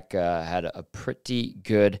Kulak had a pretty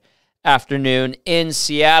good afternoon in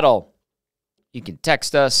Seattle. You can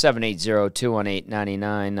text us,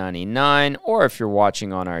 780-218-9999, or if you're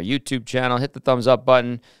watching on our YouTube channel, hit the thumbs up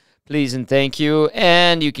button, please and thank you.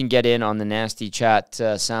 And you can get in on the nasty chat.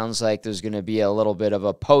 Sounds like there's going to be a little bit of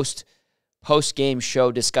a post-game show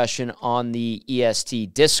discussion on the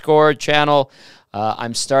EST Discord channel.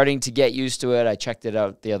 I'm starting to get used to it. I checked it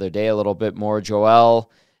out the other day a little bit more. Joel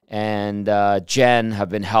and Jen have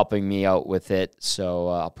been helping me out with it, so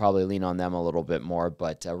I'll probably lean on them a little bit more.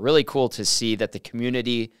 But really cool to see that the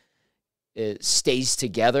community stays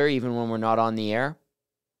together even when we're not on the air.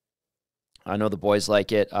 I know the boys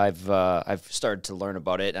like it. I've started to learn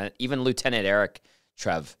about it. Even Lieutenant Eric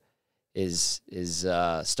Trev is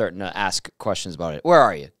starting to ask questions about it. Where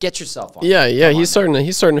are you? Get yourself on. Yeah, he's starting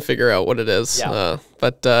to figure out what it is. Yeah.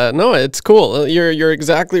 But no, it's cool. You're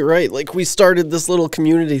exactly right. Like, we started this little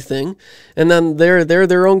community thing, and then they're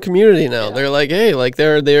their own community now. Yeah. They're like, hey, like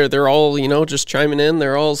they're all, you know, just chiming in.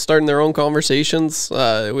 They're all starting their own conversations.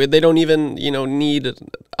 They don't even, you know, need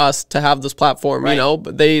us to have this platform, Right. you know.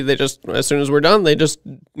 But they just, as soon as we're done, they just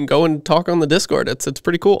go and talk on the Discord. It's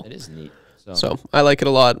pretty cool. It is neat. So I like it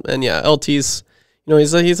a lot. And yeah, LT's, you know,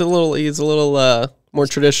 he's a little more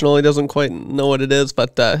traditional. He doesn't quite know what it is,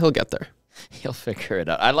 but he'll get there. He'll figure it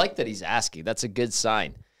out. I like that he's asking. That's a good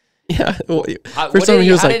sign. Yeah. Well, How did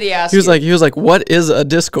he ask he was you? like, what is a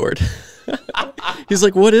Discord? He's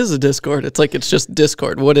like, what is a Discord? It's like, it's just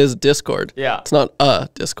Discord. What is Discord? Yeah. It's not a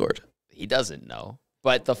Discord. He doesn't know.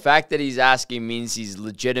 But the fact that he's asking means he's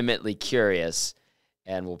legitimately curious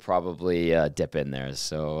and will probably dip in there.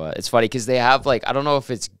 So it's funny because they have, like, I don't know if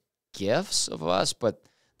it's GIFs of us, but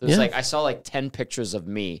there's I saw like 10 pictures of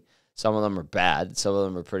me. Some of them are bad. Some of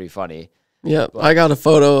them are pretty funny. Yeah, But I got a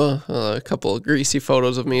photo, a couple of greasy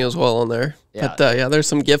photos of me as well on there. Yeah. But yeah, there's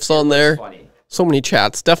some GIFs on there. Funny. So many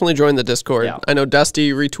chats. Definitely join the Discord. Yeah. I know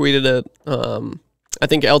Dusty retweeted it. I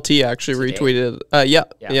think LT actually Today? retweeted it.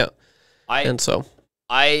 Yeah. And so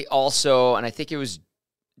I also, and I think it was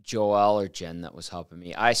Joel or Jen that was helping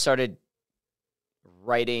me. I started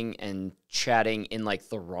writing and chatting in like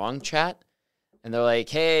the wrong chat. And they're like,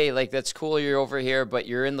 hey, like, that's cool you're over here, but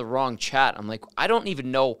you're in the wrong chat. I'm like, I don't even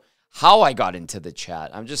know how I got into the chat.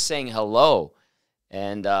 I'm just saying hello.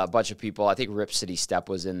 And a bunch of people, I think Rip City Step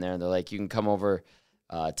was in there. And they're like, you can come over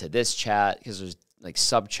to this chat because there's like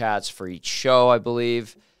sub chats for each show, I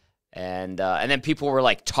believe. And then people were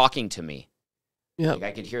like talking to me. yeah. Like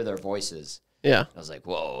I could hear their voices. Yeah. I was like,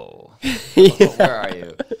 whoa, Yeah. where are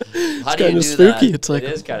you? How It's do you kind of do spooky. that? It's like,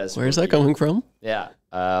 it is kind of spooky. where's that coming from? Yeah.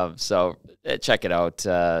 So check it out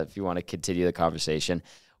if you want to continue the conversation.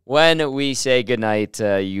 When we say goodnight,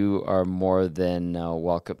 you are more than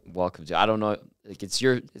welcome to. I don't know, like it's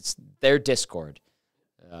their Discord.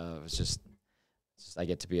 It's just I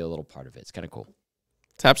get to be a little part of it. It's kind of cool.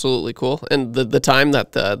 It's absolutely cool. And the time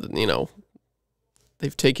that you know,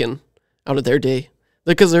 they've taken out of their day.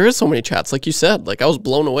 Because there is so many chats, like you said. Like, I was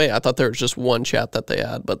blown away. I thought there was just one chat that they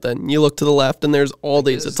had, but then you look to the left and there's all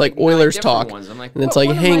these. It's like Oilers talk, and it's like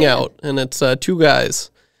Hangout, and it's two guys.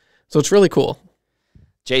 So it's really cool.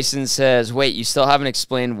 Jason says, wait, you still haven't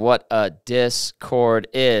explained what a Discord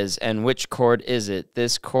is, and which cord is it?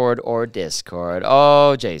 This cord or Discord?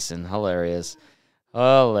 Oh, Jason, hilarious.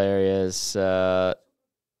 Hilarious.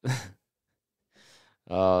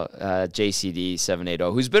 JCD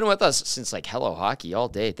 780, who's been with us since like Hello Hockey all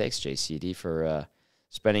day. Thanks, JCD, for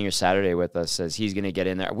spending your Saturday with us. Says he's going to get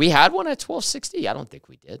in there. We had one at 1260. I don't think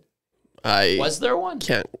we did. Was there one?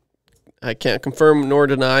 I can't confirm nor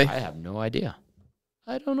deny. I have no idea.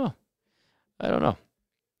 I don't know.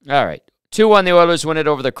 All right. 2-1, the Oilers win it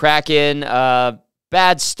over the Kraken.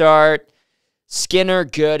 Bad start. Skinner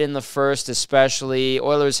good in the first, especially.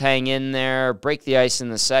 Oilers hang in there, break the ice in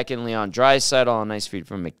the second. Leon Draisaitl, a nice feed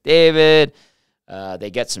from McDavid.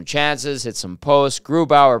 They get some chances, hit some posts.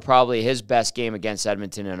 Grubauer, probably his best game against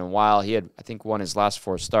Edmonton in a while. He had, I think, won his last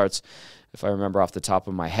 4 starts, if I remember off the top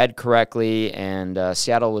of my head correctly. And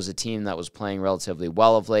Seattle was a team that was playing relatively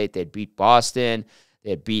well of late. They'd beat Boston.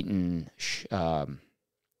 They had beaten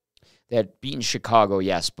Chicago,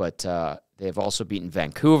 yes, but they've also beaten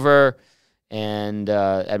Vancouver. And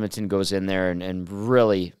Edmonton goes in there and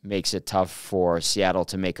really makes it tough for Seattle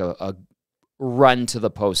to make a run to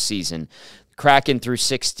the postseason. Kraken through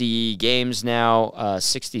 60 games now,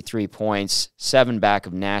 63 points, 7 back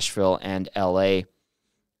of Nashville and LA.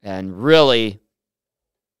 And really,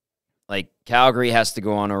 like, Calgary has to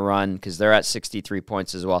go on a run because they're at 63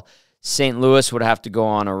 points as well. St. Louis would have to go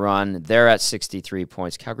on a run. They're at 63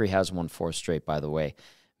 points. Calgary has won 4 straight, by the way.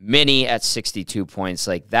 Mini at 62 points.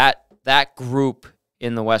 Like, that group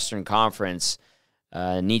in the Western Conference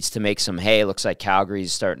needs to make some hay. Looks like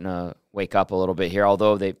Calgary's starting to wake up a little bit here,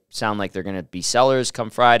 although they sound like they're going to be sellers come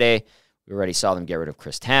Friday. We already saw them get rid of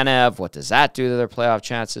Chris Tanev. What does that do to their playoff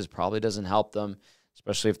chances? Probably doesn't help them,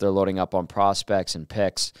 especially if they're loading up on prospects and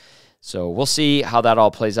picks. So we'll see how that all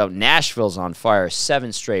plays out. Nashville's on fire,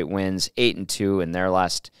 7 straight wins, 8-2 in their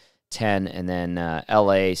last 10, and then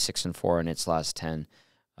LA 6-4 in its last 10.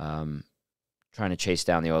 Trying to chase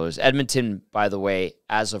down the Oilers. Edmonton, by the way,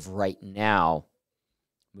 as of right now,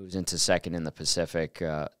 moves into second in the Pacific.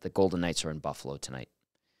 The Golden Knights are in Buffalo tonight.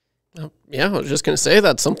 Yeah, I was just going to say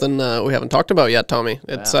that's something we haven't talked about yet, Tommy.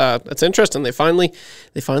 It's interesting. They finally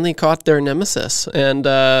caught their nemesis, and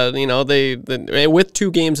they with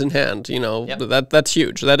 2 games in hand. That's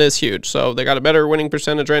huge. That is huge. So they got a better winning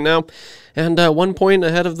percentage right now, and 1 point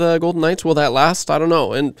ahead of the Golden Knights. Will that last? I don't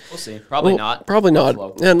know. And we'll see. Probably not. Probably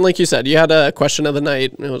not. And like you said, you had a question of the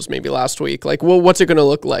night. It was maybe last week. Like, well, what's it going to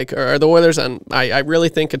look like? Or are the Oilers? And I really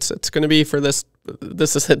think it's going to be for this.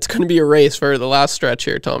 It's going to be a race for the last stretch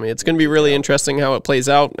here, Tommy. It's going to be really interesting how it plays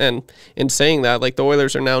out. And in saying that, like, the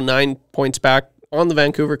Oilers are now 9 points back on the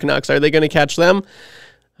Vancouver Canucks. Are they going to catch them?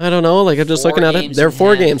 I don't know. Like, I'm just looking at it. They're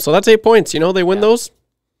 4 games, so that's 8 points. They win those.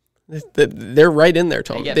 They're right in there,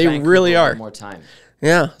 Tommy. They really are. One more time.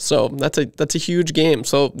 Yeah, so that's a huge game.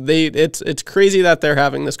 So it's crazy that they're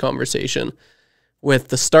having this conversation with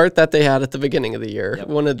the start that they had at the beginning of the year. Yep.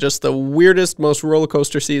 One of just the weirdest, most roller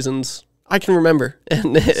coaster seasons I can remember,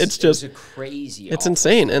 and it's just a crazy. It's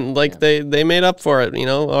insane, and they made up for it,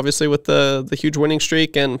 obviously with the huge winning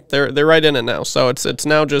streak, and they're right in it now. So it's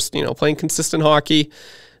now just playing consistent hockey.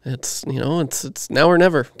 It's it's now or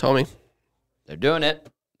never, Tommy. They're doing it.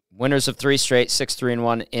 Winners of 3 straight,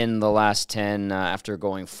 6-3-1 in the last 10 after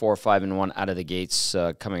going 4-5-1 out of the gates,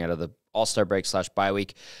 coming out of the All-Star break / bye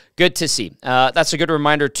week. Good to see. That's a good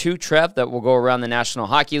reminder too, Trev, that we'll go around the National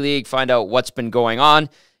Hockey League, find out what's been going on,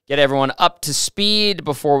 get everyone up to speed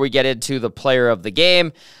before we get into the player of the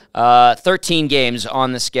game. 13 games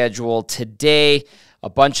on the schedule today. A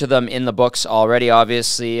bunch of them in the books already,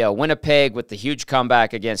 obviously. Winnipeg with the huge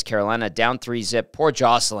comeback against Carolina, down 3-0. Poor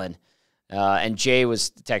Jocelyn. And Jay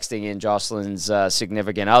was texting in Jocelyn's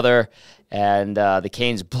significant other. And the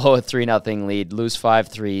Canes blow a 3-0 lead, lose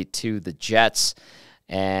 5-3 to the Jets.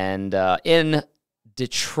 And in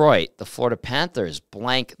Detroit, the Florida Panthers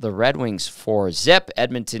blank the Red Wings 4-0.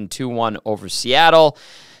 Edmonton 2-1 over Seattle.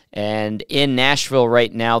 And in Nashville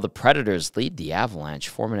right now, the Predators lead the Avalanche.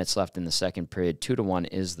 4 minutes left in the second period. 2-1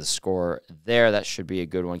 is the score there. That should be a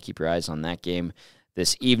good one. Keep your eyes on that game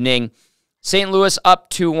this evening. St. Louis up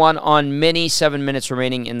 2-1 on Mini. 7 minutes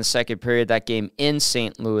remaining in the second period. That game in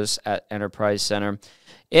St. Louis at Enterprise Center.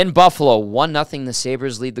 In Buffalo, 1-0. The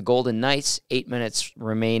Sabres lead the Golden Knights. 8 minutes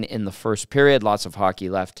remain in the first period. Lots of hockey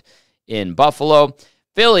left in Buffalo.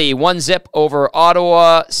 Philly, 1-0 over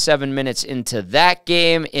Ottawa. 7 minutes into that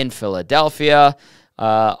game in Philadelphia.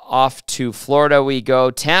 Off to Florida we go.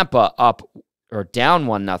 Tampa down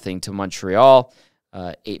 1-0 to Montreal.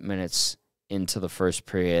 8 minutes into the first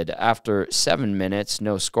period. After 7 minutes,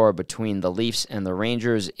 no score between the Leafs and the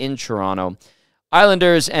Rangers in Toronto.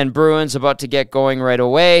 Islanders and Bruins about to get going right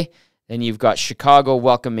away. Then you've got Chicago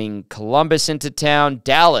welcoming Columbus into town.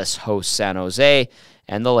 Dallas hosts San Jose.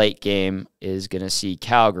 And the late game is going to see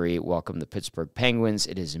Calgary welcome the Pittsburgh Penguins.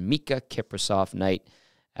 It is Mika Kiprasov night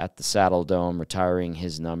at the Saddle Dome, retiring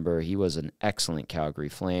his number. He was an excellent Calgary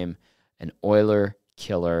Flame, an Oiler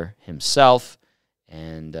killer himself.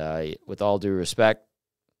 And with all due respect,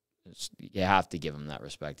 you have to give him that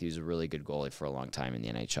respect. He was a really good goalie for a long time in the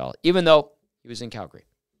NHL, even though he was in Calgary.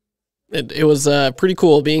 It was pretty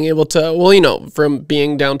cool being able to, from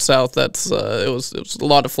being down south, it was a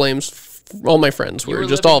lot of Flames. All my friends were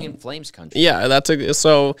just all in Flames country. Yeah,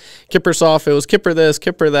 so Kippersoff, it was Kipper this,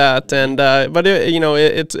 Kipper that, and but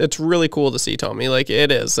it's really cool to see, Tommy. Like it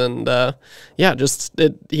is, and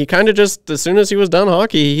he kind of just as soon as he was done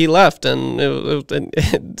hockey, he left, and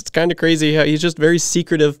it's kind of crazy how he's just very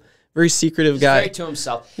secretive guy. Very to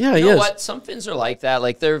himself. Yeah, you know what? Some Finns are like that.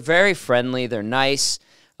 Like they're very friendly, they're nice,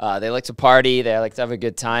 they like to party, they like to have a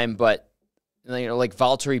good time. But like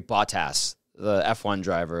Valtteri Bottas, the F1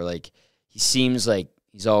 driver, like. He seems like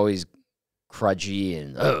he's always crudgy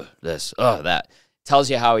and that. Tells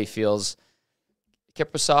you how he feels.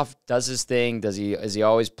 Kiprasov does his thing. Is he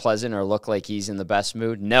always pleasant or look like he's in the best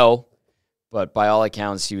mood? No. But by all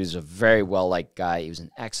accounts, he was a very well-liked guy. He was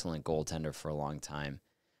an excellent goaltender for a long time.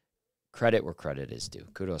 Credit where credit is due.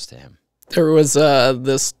 Kudos to him. There was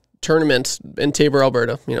this tournament in Tabor,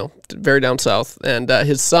 Alberta, very down south, and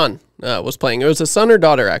his son was playing. It was his son or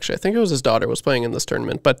daughter, actually. I think it was his daughter was playing in this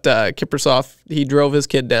tournament. But Kiprasov, he drove his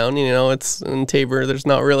kid down. It's in Tabor. It's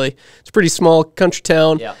a pretty small country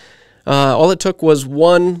town. Yeah. All it took was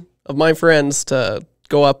one of my friends to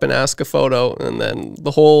go up and ask a photo, and then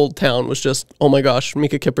the whole town was just, oh my gosh,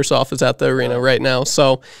 Mika Kiprasov is at the arena right now.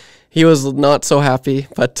 So he was not so happy,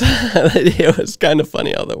 but it was kind of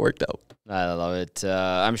funny how that worked out. I love it.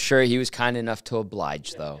 I'm sure he was kind enough to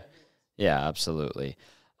oblige, though. Yeah, absolutely.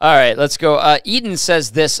 All right, let's go. Eden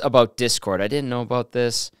says this about Discord. I didn't know about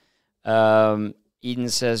this. Eden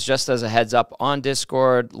says, just as a heads up on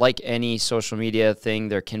Discord, like any social media thing,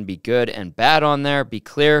 there can be good and bad on there. Be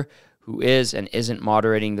clear who is and isn't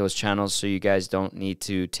moderating those channels so you guys don't need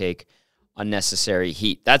to take unnecessary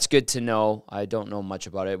heat. That's good to know. I don't know much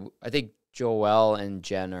about it. I think Joel and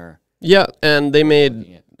Jen are... Yeah, and they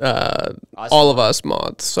made all of us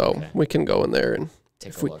mods, so we can go in there and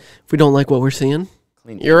if we don't like what we're seeing,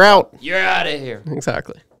 you're out. You're out of here.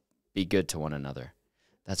 Exactly. Be good to one another.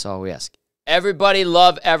 That's all we ask. Everybody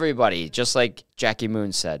love everybody, just like Jackie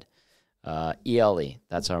Moon said. ELE,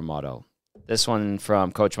 that's our motto. This one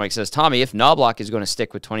from Coach Mike says, Tommy, if Knobloch is going to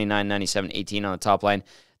stick with 29, 97, 18 on the top line,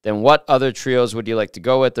 then what other trios would you like to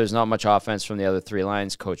go with? There's not much offense from the other three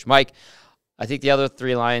lines. Coach Mike, I think the other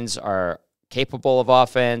three lines are capable of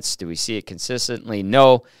offense. Do we see it consistently?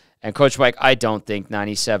 No. And Coach Mike, I don't think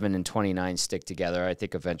 97 and 29 stick together. I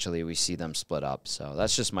think eventually we see them split up. So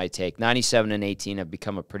that's just my take. 97 and 18 have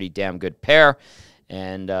become a pretty damn good pair,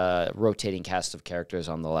 and rotating cast of characters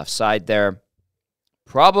on the left side there.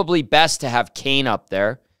 Probably best to have Kane up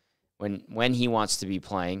there when he wants to be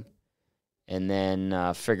playing, and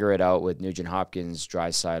then figure it out with Nugent Hopkins,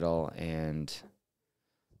 Draisaitl, and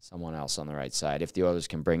someone else on the right side. If the Oilers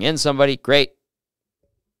can bring in somebody, great.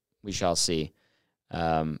 We shall see.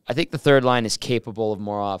 I think the third line is capable of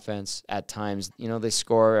more offense at times. You know, they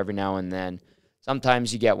score every now and then.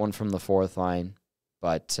 Sometimes you get one from the fourth line,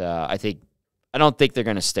 but I don't think they're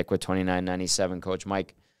going to stick with 29-97, Coach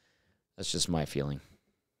Mike. That's just my feeling.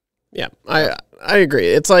 Yeah, I agree.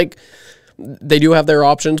 It's like they do have their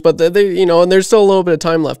options, but they and there's still a little bit of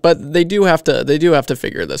time left, but they do have to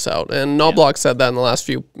figure this out. And Knobloch said that in the last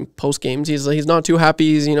few post games. He's not too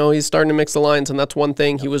happy. He's starting to mix the lines, and that's one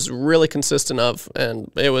thing he was really consistent of, and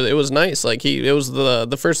it was nice. Like it was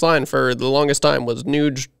the first line for the longest time was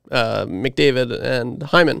Nuge, McDavid, and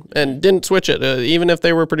Hyman, and didn't switch it. Even if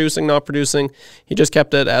they were producing, not producing, he just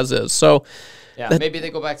kept it as is. So yeah, maybe they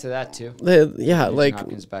go back to that too. Like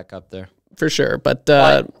Hopkins back up there for sure, but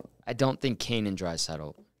I don't think Kane and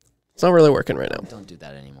Draisaitl. It's not really working right now. Don't do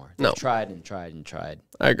that anymore. No. They've tried and tried and tried.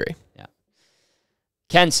 I agree. Yeah.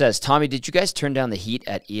 Ken says, Tommy, did you guys turn down the heat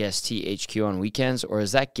at EST HQ on weekends, or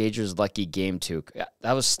is that Gager's lucky game too? Yeah,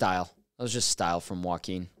 that was style. That was just style from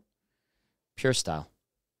Joaquin. Pure style.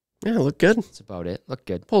 Yeah, looked good. That's about it. Looked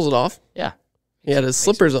good. Pulls it off. Yeah. He had his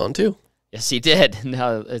slippers on too. Yes, he did.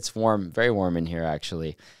 Now it's warm, very warm in here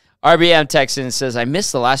actually. RBM Texan says, I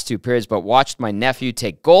missed the last two periods, but watched my nephew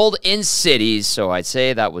take gold in cities, so I'd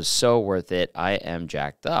say that was so worth it. I am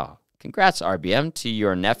jacked. Oh, congrats, RBM, to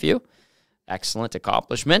your nephew. Excellent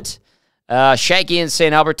accomplishment. Shaggy in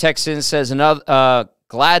St. Albert, Texan says,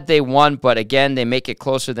 glad they won, but again, they make it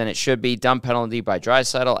closer than it should be. Dumb penalty by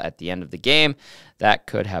Draisaitl at the end of the game. That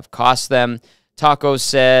could have cost them. Taco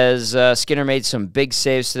says, Skinner made some big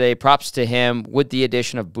saves today. Props to him. Would the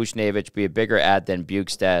addition of Buchnevich be a bigger ad than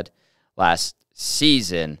Bjugstad last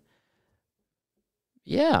season?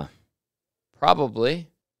 Yeah, probably.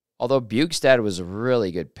 Although Bjugstad was a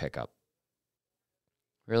really good pickup.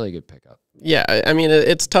 Really good pickup. Yeah, I mean,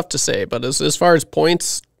 it's tough to say, but as far as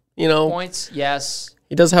points, Points, yes.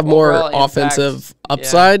 He does have more offensive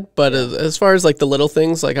upside, but as far as like the little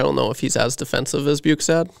things, like I don't know if he's as defensive as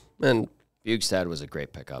Bjugstad. And Bjugstad was a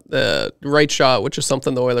great pickup. The right shot, which is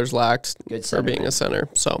something the Oilers lacked for being a center.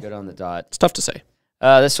 So good on the dot. It's tough to say.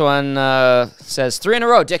 This one says 3 in a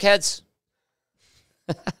row, dickheads.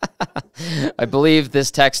 I believe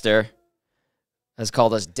this texter has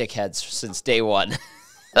called us dickheads since day one.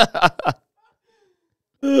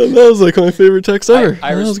 That was like my favorite text ever.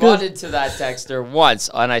 I responded to that texter once,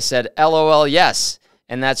 and I said, LOL, yes.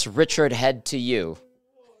 And that's Richard Head to you.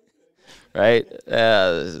 Right?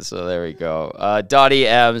 So there we go. Dottie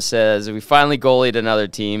M says, we finally goalied another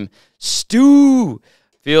team. Stu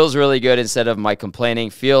feels really good instead of my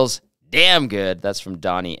complaining. Feels damn good. That's from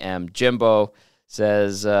Donnie M. Jimbo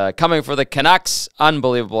says, coming for the Canucks.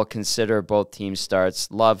 Unbelievable. Consider both team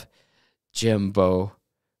starts. Love Jimbo.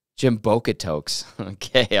 Jimbokatokes.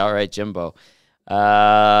 Okay, all right, Jimbo.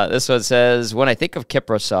 This one says, when I think of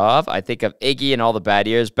Kiprasov, I think of Iggy and all the bad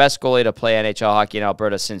years. Best goalie to play NHL hockey in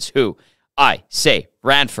Alberta since who? I say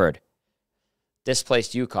Ranford.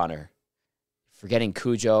 Displaced you, Connor. Forgetting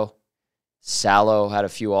Cujo. Salo had a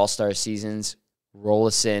few all-star seasons.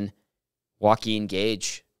 Rolison. Joaquin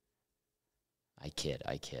Gage. I kid.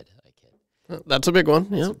 That's a big one.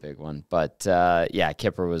 Yeah. That's a big one. But, yeah,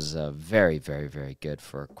 Kipper was very, very, very good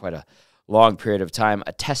for quite a long period of time.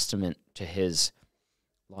 A testament to his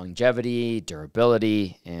longevity,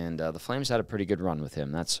 durability, and the Flames had a pretty good run with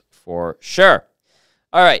him. That's for sure.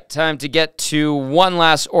 All right, time to get to one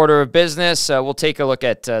last order of business. We'll take a look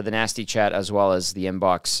at the nasty chat as well as the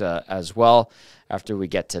inbox as well after we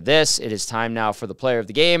get to this. It is time now for the player of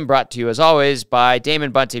the game, brought to you as always by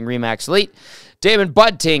Damon Bunting RE/MAX Elite. Damon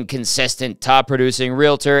Bunting, consistent top-producing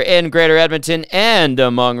realtor in Greater Edmonton and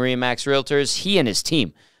among RE/MAX realtors. He and his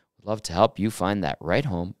team would love to help you find that right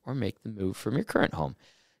home or make the move from your current home.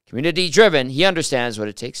 Community-driven, he understands what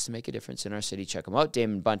it takes to make a difference in our city. Check him out,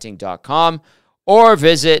 DamonBunting.com, or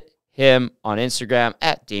visit him on Instagram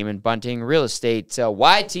at Damon Bunting Real Estate.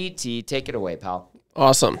 YTT, take it away, pal.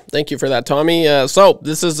 Awesome. Thank you for that, Tommy. So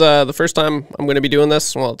this is the first time I'm going to be doing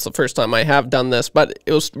this. Well, it's the first time I have done this, but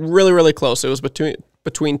it was really, really close. It was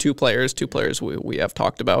between two players we have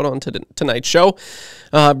talked about on tonight's show.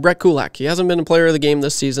 Brett Kulak, he hasn't been a player of the game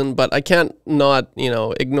this season, but I can't not,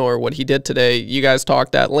 ignore what he did today. You guys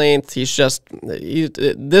talked at length. This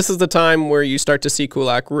is the time where you start to see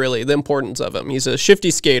Kulak really, the importance of him. He's a shifty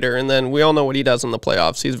skater, and then we all know what he does in the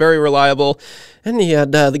playoffs. He's very reliable, and he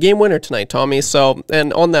had the game winner tonight, Tommy. So,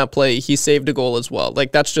 and on that play, he saved a goal as well.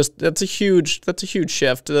 Like that's a huge shift.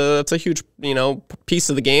 That's a huge, piece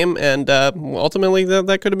of the game, and ultimately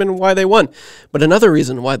that could have been why they won. But another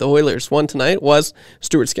reason why the Oilers won tonight was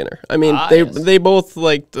Stuart Skinner. I mean, they both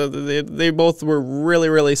were really,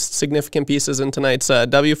 really significant pieces in tonight's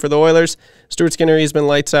W for the Oilers. Stuart Skinner, he's been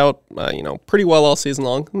lights out, pretty well all season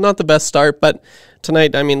long. Not the best start, but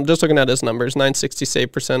tonight, I mean, just looking at his numbers, .960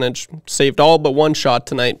 save percentage, saved all but one shot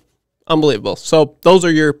tonight. Unbelievable. So those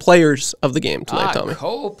are your players of the game tonight, Tommy.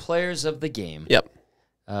 Co-players of the game. Yep.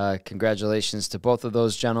 Congratulations to both of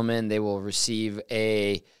those gentlemen. They will receive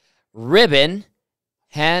a ribbon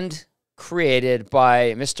hand-created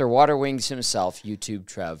by Mr. Waterwings himself, YouTube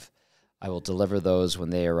Trev. I will deliver those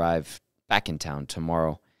when they arrive back in town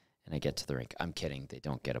tomorrow and I get to the rink. I'm kidding. They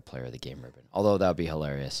don't get a player of the game ribbon, although that would be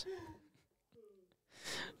hilarious.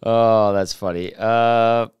 Oh, that's funny.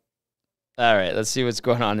 All right, let's see what's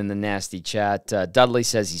going on in the nasty chat. Dudley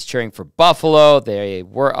says he's cheering for Buffalo. They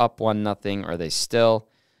were up 1-0. Are they still?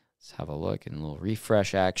 Let's have a look and a little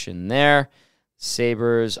refresh action there.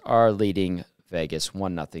 Sabres are leading Vegas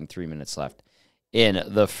 1-0, 3 minutes left in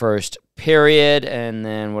the first period. And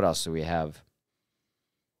then what else do we have?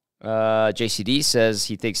 JCD says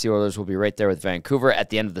he thinks the Oilers will be right there with Vancouver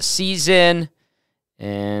at the end of the season.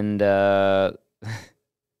 And, oh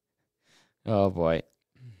boy.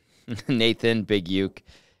 Nathan Big Uke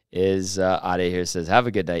is out of here. Says, have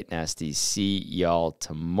a good night, Nasty. See y'all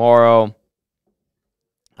tomorrow.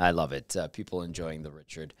 I love it. People enjoying the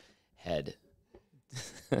Richard Head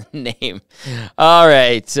name. All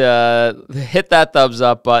right. Hit that thumbs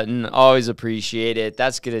up button. Always appreciate it.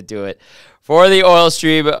 That's going to do it for the Oil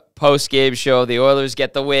Stream post-game show. The Oilers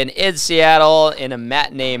get the win in Seattle in a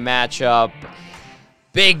matinee matchup.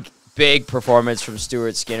 Big performance from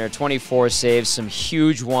Stuart Skinner. 24 saves, some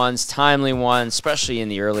huge ones, timely ones, especially in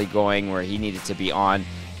the early going where he needed to be on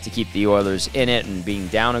to keep the Oilers in it and being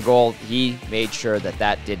down a goal. He made sure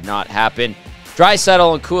that did not happen.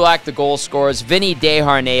 Draisaitl and Kulak, the goal scorers. Vinny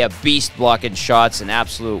Desharnais, a beast blocking shots, an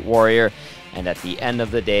absolute warrior. And at the end of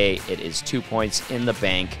the day, it is 2 points in the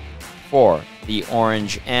bank for the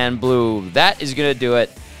Orange and Blue. That is going to do it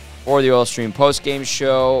for the Oil Stream postgame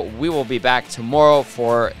show. We will be back tomorrow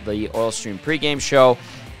for the Oil Stream pregame show,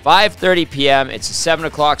 5:30 p.m. It's a 7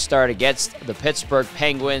 o'clock start against the Pittsburgh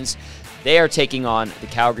Penguins. They are taking on the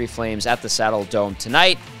Calgary Flames at the Saddle Dome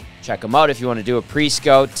tonight. Check them out if you want to do a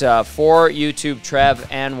pre-scout. For YouTube Trev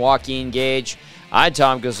and Joaquin Gage, I'm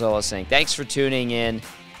Tom Gazzola saying thanks for tuning in.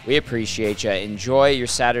 We appreciate you. Enjoy your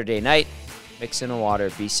Saturday night. Mix in the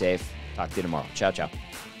water. Be safe. Talk to you tomorrow. Ciao, ciao.